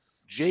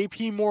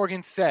 J.P.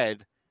 Morgan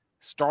said,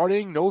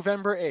 starting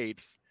November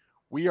 8th,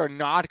 we are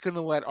not going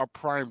to let our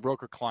prime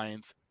broker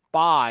clients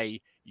buy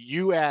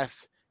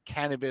U.S.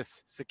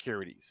 cannabis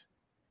securities.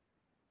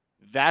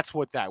 That's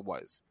what that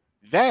was.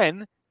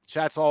 Then,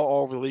 chat's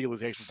all over the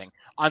legalization thing.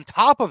 On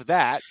top of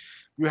that,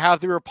 you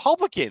have the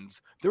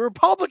Republicans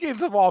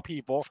of all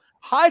people,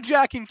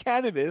 hijacking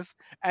cannabis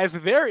as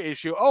their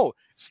issue. Oh,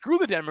 screw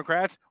the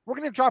Democrats. We're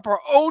going to drop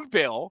our own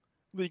bill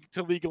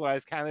to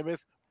legalize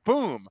cannabis.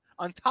 Boom.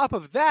 On top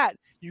of that,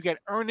 you get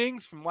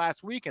earnings from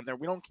last week, and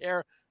we don't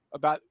care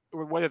about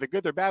whether they're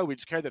good or bad. We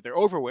just care that they're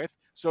over with.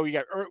 So you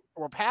got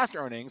we're past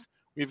earnings.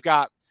 We've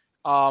got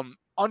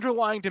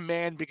underlying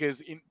demand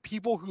because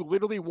people who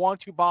literally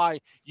want to buy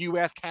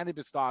U.S.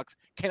 cannabis stocks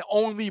can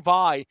only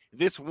buy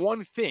this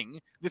one thing,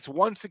 this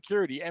one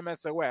security,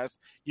 MSOS.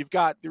 You've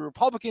got the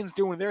Republicans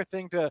doing their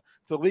thing to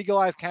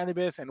legalize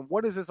cannabis. And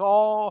what does this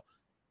all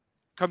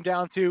come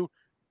down to?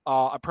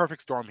 A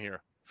perfect storm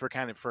here for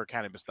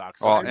cannabis stocks.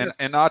 So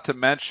and not to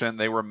mention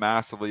they were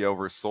massively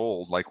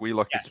oversold. Like we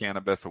looked at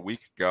cannabis a week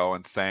ago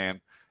and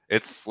saying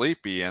it's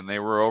sleepy and they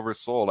were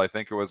oversold. I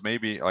think it was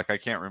maybe like, I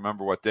can't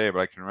remember what day, but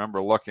I can remember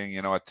looking,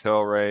 at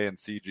Tilray and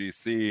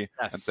CGC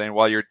and saying,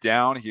 well, you're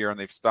down here and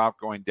they've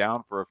stopped going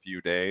down for a few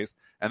days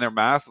and they're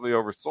massively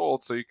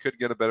oversold. So you could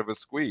get a bit of a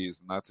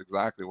squeeze. And that's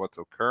exactly what's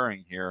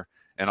occurring here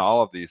in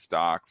all of these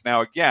stocks.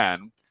 Now,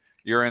 again,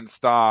 you're in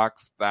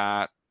stocks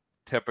that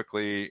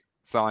typically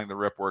selling the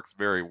rip works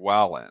very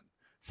well in.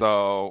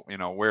 So,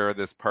 where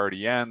this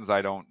party ends,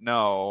 I don't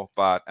know.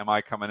 But am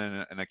I coming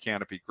in a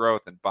Canopy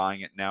Growth and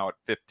buying it now at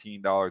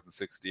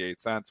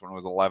 $15.68 when it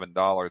was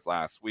 $11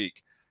 last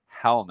week?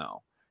 Hell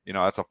no.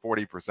 That's a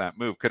 40%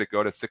 move. Could it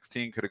go to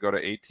 16? Could it go to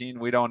 18?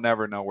 We don't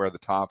never know where the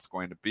top's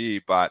going to be.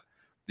 But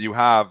you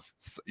have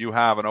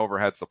an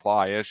overhead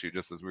supply issue,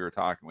 just as we were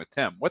talking with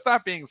Tim. With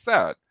that being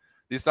said,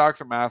 these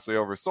stocks are massively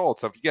oversold.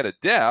 So if you get a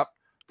dip,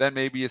 then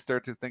maybe you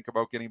start to think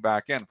about getting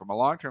back in. From a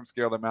long-term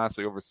scale, they're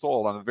massively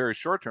oversold. On a very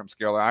short-term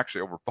scale, they're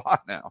actually overbought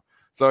now.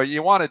 So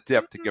you want a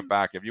dip to get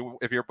back. If you're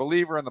a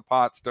believer in the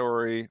pot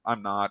story,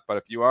 I'm not. But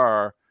if you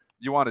are,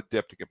 you want a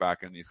dip to get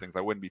back in these things.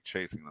 I wouldn't be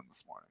chasing them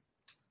this morning.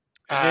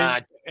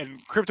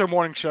 And Crypto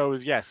Morning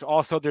shows, yes.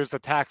 Also, there's the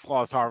tax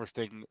loss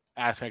harvesting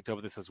aspect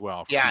of this as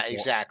well. Yeah,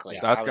 exactly.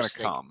 That's going to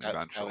come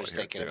eventually. I was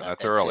thinking about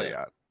that's that early too.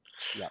 yet.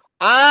 Yeah.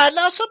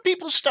 Now some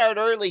people start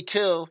early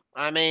too.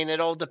 I mean,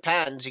 it all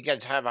depends. You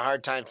guys have a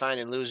hard time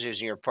finding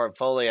losers in your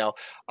portfolio.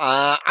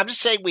 I'm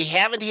just saying we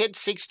haven't hit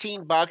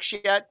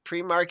 $16 yet.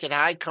 Pre-market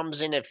high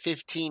comes in at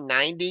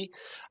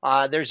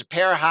 $15.90. There's a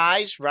pair of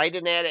highs right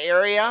in that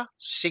area,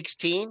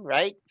 16,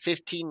 right?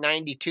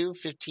 $15.92,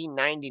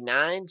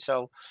 $15.99.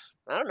 So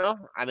I don't know.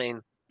 I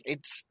mean,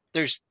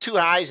 there's two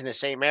highs in the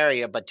same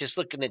area, but just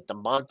looking at the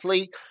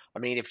monthly, I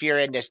mean, if you're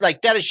in this,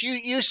 like Dennis,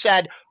 you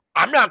said,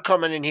 I'm not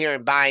coming in here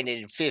and buying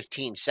it at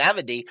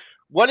 $15.70.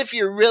 What if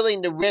you're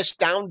willing to risk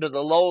down to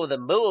the low of the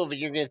move and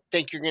you're going to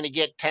think you're going to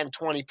get 10,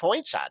 20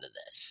 points out of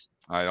this?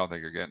 I don't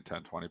think you're getting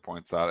 10, 20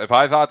 points out. If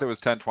I thought there was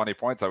 10, 20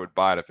 points, I would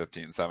buy it at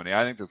 $15.70.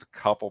 I think there's a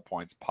couple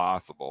points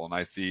possible. And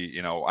I see,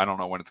 I don't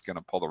know when it's going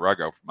to pull the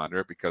rug out from under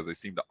it because they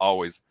seem to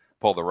always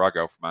pull the rug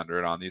out from under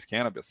it on these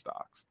cannabis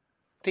stocks.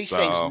 These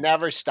things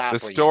never stop. The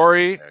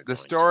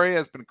story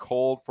has been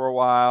cold for a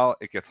while.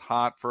 It gets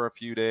hot for a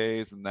few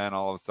days, and then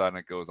all of a sudden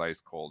it goes ice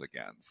cold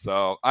again.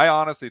 So I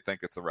honestly think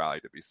it's a rally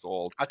to be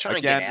sold. I'll try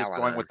again, and get just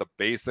Alan going on. with the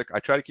basic.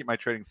 I try to keep my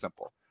trading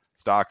simple.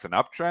 Stocks and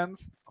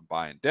uptrends, I'm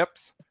buying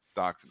dips.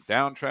 Stocks and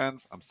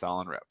downtrends, I'm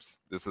selling rips.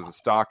 This is a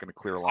stock in a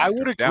clear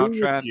long-term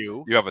downtrend. With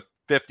you. You have a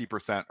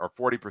 50% or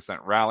 40%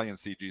 rally in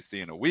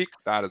CGC in a week.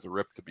 That is a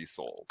rip to be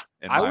sold.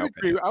 I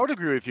would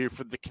agree with you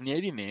for the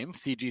Canadian name,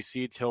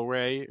 CGC,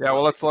 Tilray. Yeah,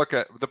 well, let's look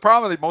at the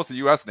problem. Most of the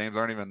U.S. names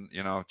aren't even,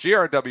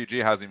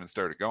 GRWG hasn't even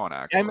started going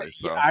actually.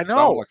 So I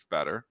know that looks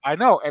better. I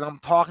know, and I'm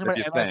talking about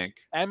think.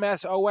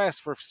 MSOS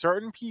for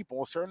certain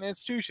people, certain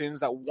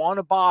institutions that want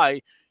to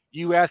buy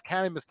U.S.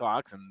 cannabis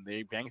stocks, and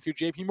they bang through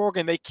J.P.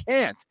 Morgan. They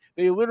can't.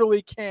 They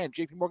literally can't.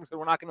 J.P. Morgan said,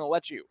 we're not going to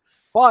let you.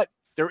 But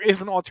there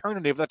is an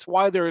alternative. That's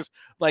why there's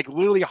like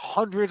literally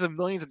hundreds of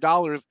millions of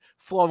dollars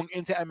flowing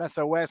into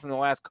MSOS in the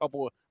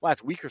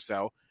last week or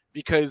so,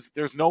 because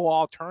there's no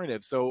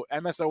alternative. So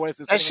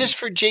MSOS is... That's just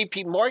for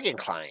J.P. Morgan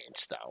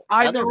clients, though.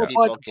 I know,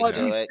 but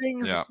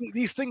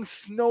these things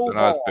snowball. They're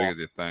not as big as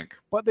you think.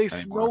 But they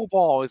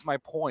snowball is my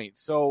point.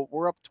 So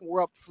we're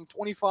up from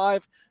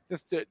 25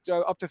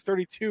 up to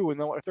 32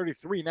 and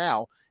 33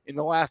 now in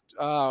the last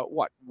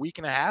week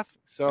and a half.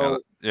 So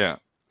yeah.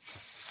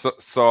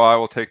 So I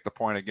will take the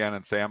point again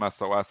and say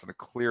MSOS in a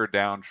clear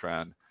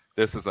downtrend.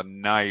 This is a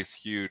nice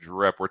huge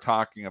rip. We're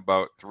talking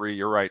about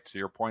you're right to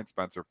your point,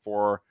 Spencer,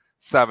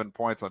 7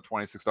 points on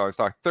 $26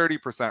 stock,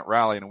 30%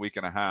 rally in a week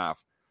and a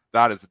half.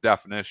 That is the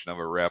definition of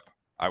a rip.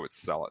 I would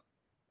sell it.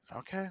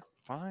 Okay,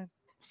 fine.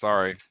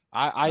 Sorry,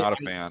 not a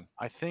fan.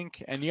 I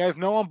think, and you guys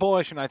know I'm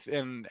bullish, and I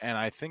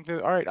think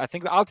that, all right, I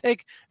think that I'll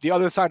take the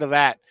other side of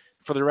that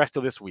for the rest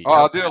of this week. Oh,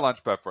 I'll do a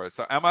lunch bet for it.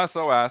 So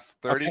MSOS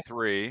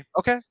 33.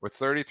 Okay. With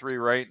 33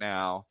 right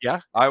now. Yeah.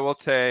 I will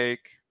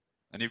take,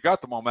 and you've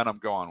got the momentum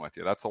going with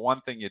you. That's the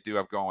one thing you do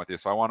have going with you.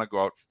 So I want to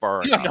go out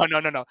far enough.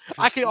 No.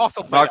 I can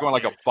also. I'm not going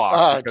like a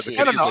box.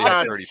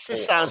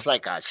 This sounds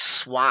like a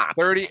swap.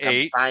 38. Like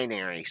a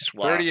binary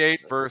swap.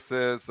 38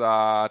 versus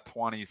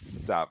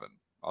 27.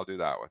 I'll do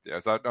that with you.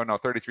 So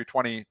 33,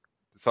 20.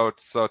 So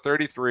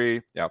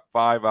 33. Yeah,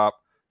 5 up,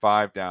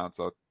 5 down.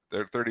 So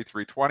they're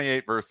 33,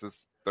 28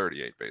 versus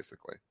 38,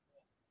 basically.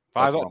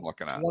 That's what I'm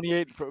looking at.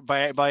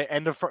 28 by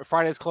end of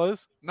Friday's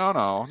close? No.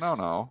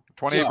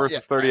 28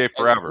 versus 38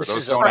 forever.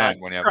 Those don't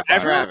end when you have a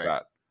forever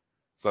bet.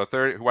 So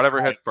 30,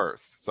 whatever hit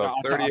first. So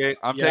 38.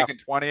 I'm taking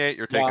 28.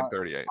 You're taking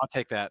 38. I'll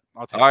take that.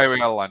 All right, we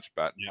got a lunch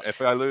bet. Yeah.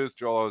 If I lose,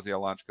 Joel owes you a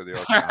lunch because he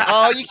owes me.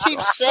 Oh, you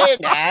keep saying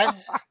that.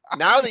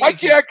 Now that I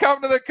can't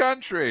come to the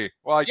country.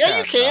 Well, I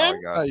can. You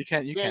can. No, you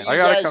can't. You can't. I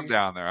gotta come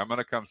down there. I'm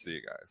gonna come see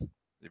you guys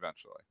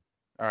eventually.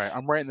 All right,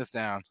 I'm writing this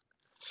down.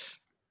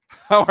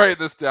 I'll write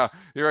this down.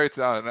 He writes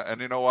down, and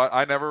you know what?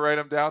 I never write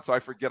them down, so I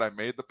forget I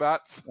made the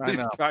bets.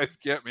 These guys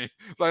get me,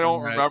 so I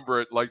don't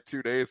remember it like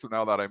 2 days from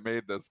now that I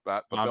made this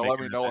bet. But they'll let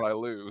me know when I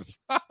lose.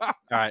 All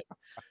right.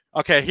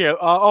 Okay, here.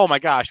 Oh my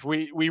gosh,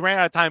 we ran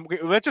out of time.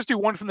 Let's just do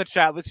one from the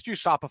chat. Let's do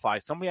Shopify.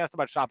 Somebody asked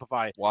about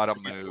Shopify. What a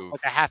move!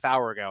 Like a half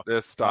hour ago.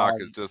 This stock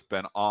has just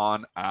been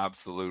on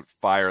absolute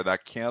fire.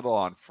 That candle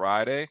on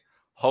Friday,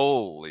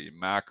 holy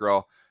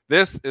mackerel!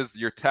 This is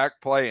your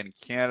tech play in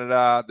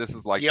Canada. This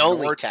is like the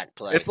only tech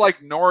play. It's like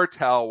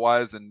Nortel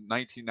was in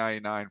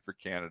 1999 for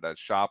Canada.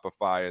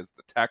 Shopify is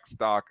the tech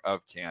stock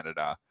of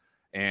Canada.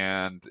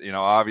 And,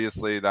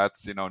 obviously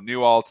that's,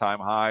 new all-time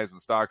highs. When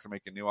stocks are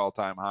making new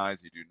all-time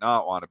highs, you do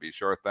not want to be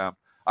short them.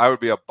 I would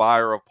be a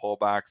buyer of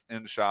pullbacks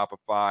in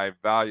Shopify.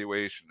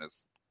 Valuation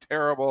is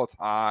terrible. It's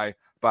high,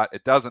 but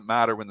it doesn't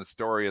matter when the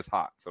story is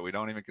hot. So we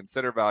don't even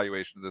consider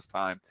valuation at this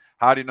time.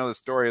 How do you know the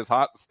story is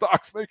hot? The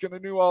stock's making a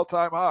new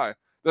all-time high.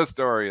 The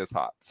story is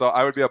hot. So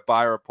I would be a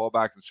buyer of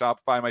pullbacks in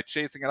Shopify. Am I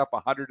chasing it up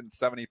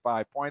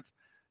 175 points?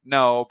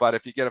 No, but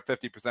if you get a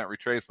 50%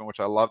 retracement, which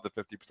I love the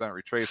 50%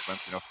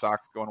 retracements,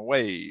 stocks going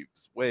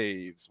waves.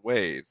 You're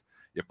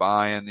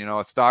buying,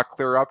 a stock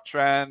clear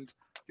uptrend,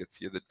 gets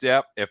you the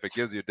dip. If it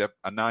gives you a dip,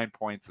 a 9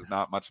 points is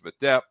not much of a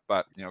dip,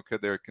 but,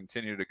 could there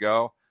continue to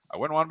go? I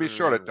wouldn't want to be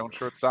short it. Don't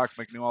short stocks,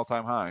 make new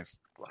all-time highs.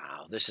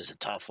 Wow, this is a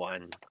tough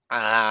one.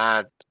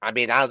 I'll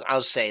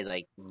say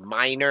like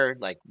minor,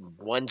 like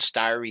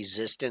 1-star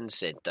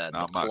resistance at the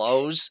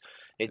close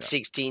at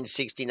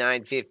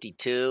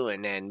 1669.52,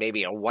 and then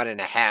maybe a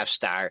 1.5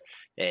 star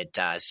at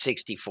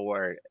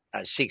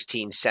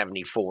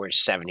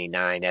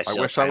 1674.79. I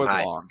wish I was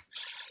long.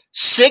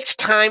 6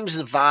 times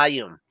the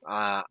volume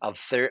of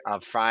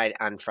Friday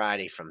on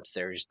Friday from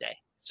Thursday.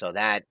 So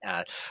that,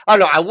 I don't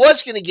know. I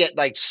was going to get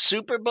like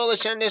super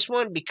bullish on this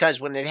one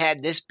because when it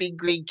had this big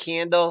green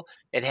candle,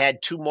 it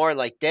had 2 more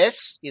like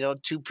this,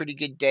 2 pretty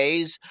good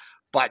days.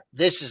 But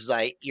this is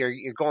like,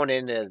 you're going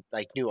into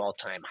like new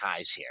all-time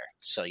highs here.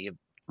 So you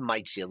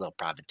might see a little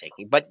profit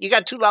taking. But you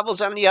got 2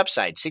 levels on the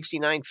upside,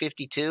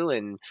 69.52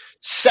 and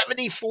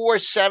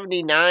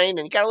 74.79. And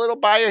you got a little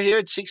buyer here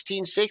at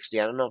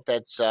 16.60. I don't know if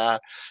that's,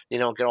 going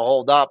to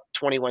hold up.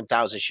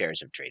 21,000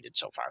 shares have traded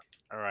so far.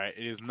 All right,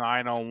 it is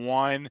 9:01.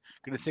 Going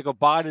to say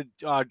goodbye to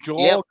Joel.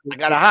 Yep, I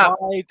got to hop.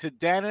 Goodbye to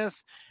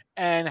Dennis.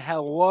 And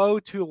hello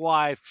to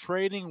live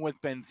trading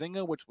with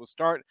Benzinga, which will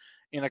start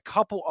in a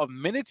couple of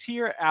minutes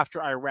here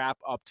after I wrap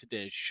up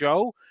today's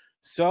show.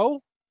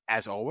 So,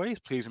 as always,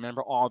 please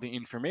remember all the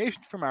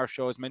information from our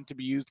show is meant to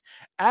be used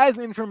as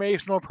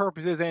informational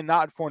purposes and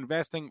not for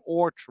investing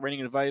or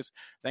trading advice.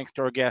 Thanks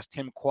to our guest,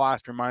 Tim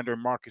Quast. Reminder,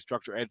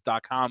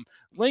 MarketStructureEdge.com.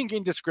 Link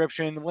in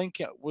description. Link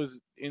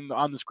was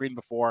on the screen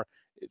before.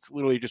 It's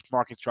literally just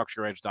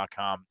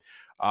MarketStructureEdge.com.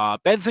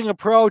 Benzinga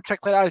Pro,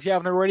 check that out if you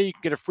haven't already. You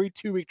can get a free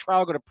 2-week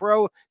trial. Go to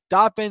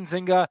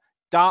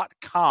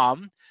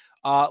pro.benzinga.com.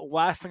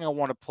 Last thing I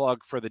want to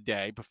plug for the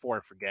day before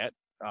I forget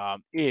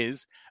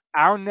is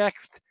our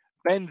next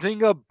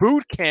Benzinga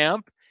Boot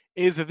Camp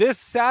is this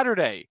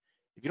Saturday.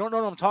 If you don't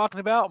know what I'm talking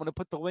about, I'm going to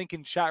put the link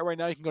in chat right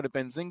now. You can go to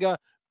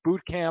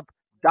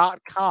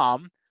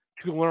benzingabootcamp.com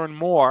to learn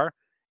more.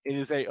 It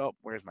is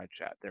where's my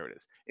chat? There it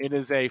is. It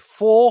is a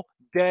full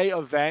day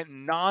event,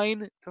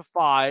 9 to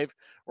 5.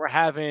 We're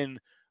having,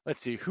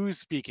 let's see, who's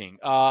speaking?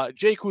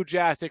 Jake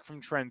Wujasik from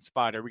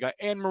TrendSpider. We got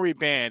Anne-Marie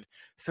Band,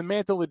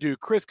 Samantha Ledoux,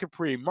 Chris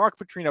Capri, Mark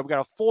Petrino. We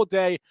got a full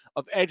day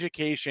of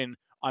education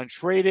on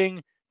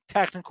trading,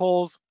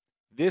 technicals,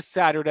 this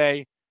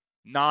Saturday,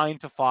 9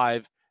 to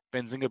 5,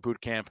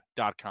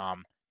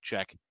 benzingabootcamp.com.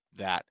 Check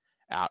that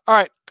out. All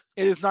right,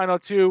 it is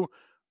 9:02.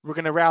 We're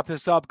going to wrap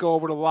this up, go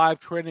over to live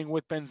trading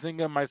with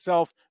Benzinga,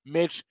 myself,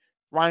 Mitch,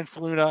 Ryan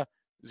Faluna,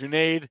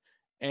 Zunaid,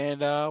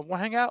 and we'll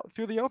hang out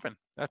through the open.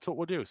 That's what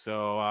we'll do.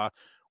 So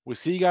we'll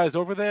see you guys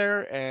over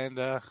there, and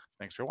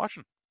thanks for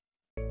watching.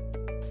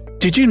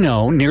 Did you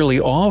know nearly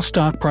all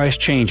stock price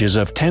changes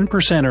of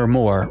 10% or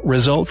more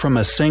result from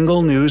a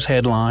single news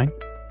headline?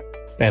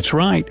 That's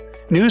right.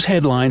 News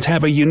headlines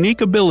have a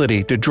unique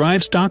ability to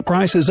drive stock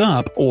prices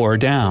up or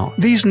down.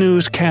 These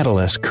news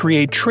catalysts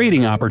create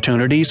trading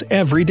opportunities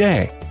every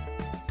day.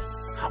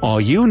 All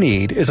you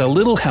need is a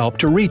little help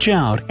to reach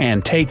out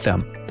and take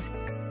them.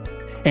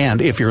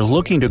 And if you're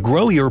looking to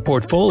grow your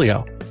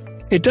portfolio,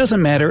 it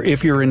doesn't matter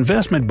if your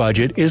investment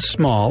budget is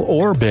small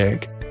or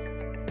big.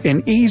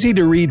 An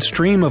easy-to-read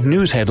stream of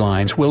news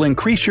headlines will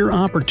increase your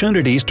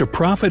opportunities to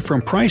profit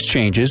from price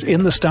changes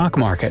in the stock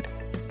market,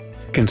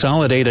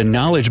 consolidate a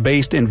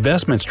knowledge-based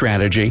investment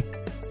strategy,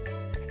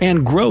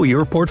 and grow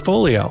your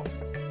portfolio.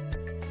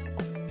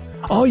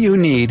 All you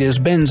need is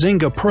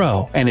Benzinga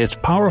Pro and its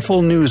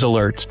powerful news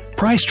alerts,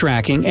 price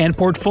tracking, and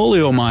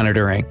portfolio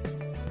monitoring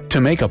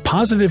to make a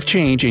positive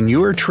change in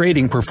your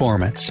trading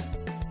performance.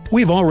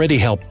 We've already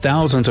helped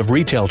thousands of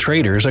retail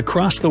traders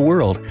across the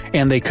world,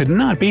 and they could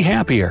not be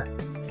happier.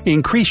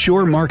 Increase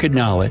your market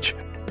knowledge,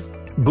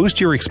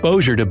 boost your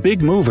exposure to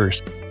big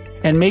movers,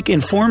 and make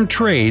informed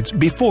trades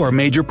before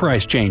major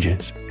price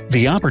changes.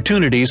 The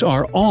opportunities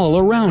are all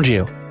around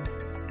you.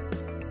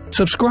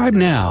 Subscribe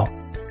now,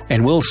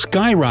 and we'll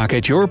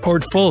skyrocket your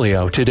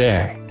portfolio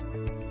today.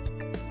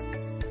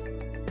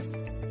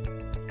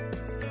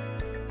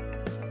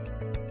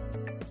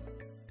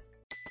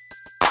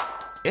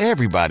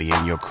 Everybody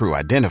in your crew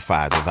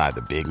identifies as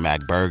either Big Mac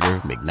Burger,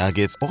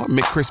 McNuggets, or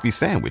McCrispy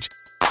Sandwich.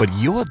 But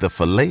you're the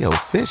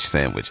Filet-O-Fish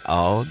Sandwich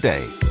all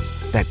day.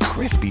 That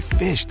crispy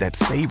fish, that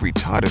savory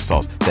tartar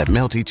sauce, that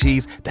melty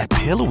cheese, that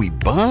pillowy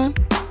bun.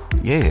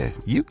 Yeah,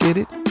 you get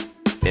it.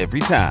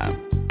 Every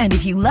time. And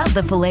if you love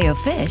the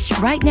Filet-O-Fish,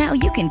 right now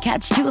you can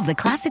catch 2 of the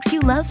classics you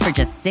love for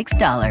just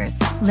 $6.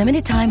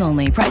 Limited time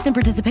only. Price and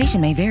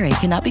participation may vary.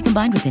 Cannot be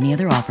combined with any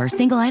other offer.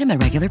 Single item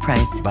at regular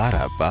price.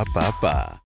 Ba-da-ba-ba-ba.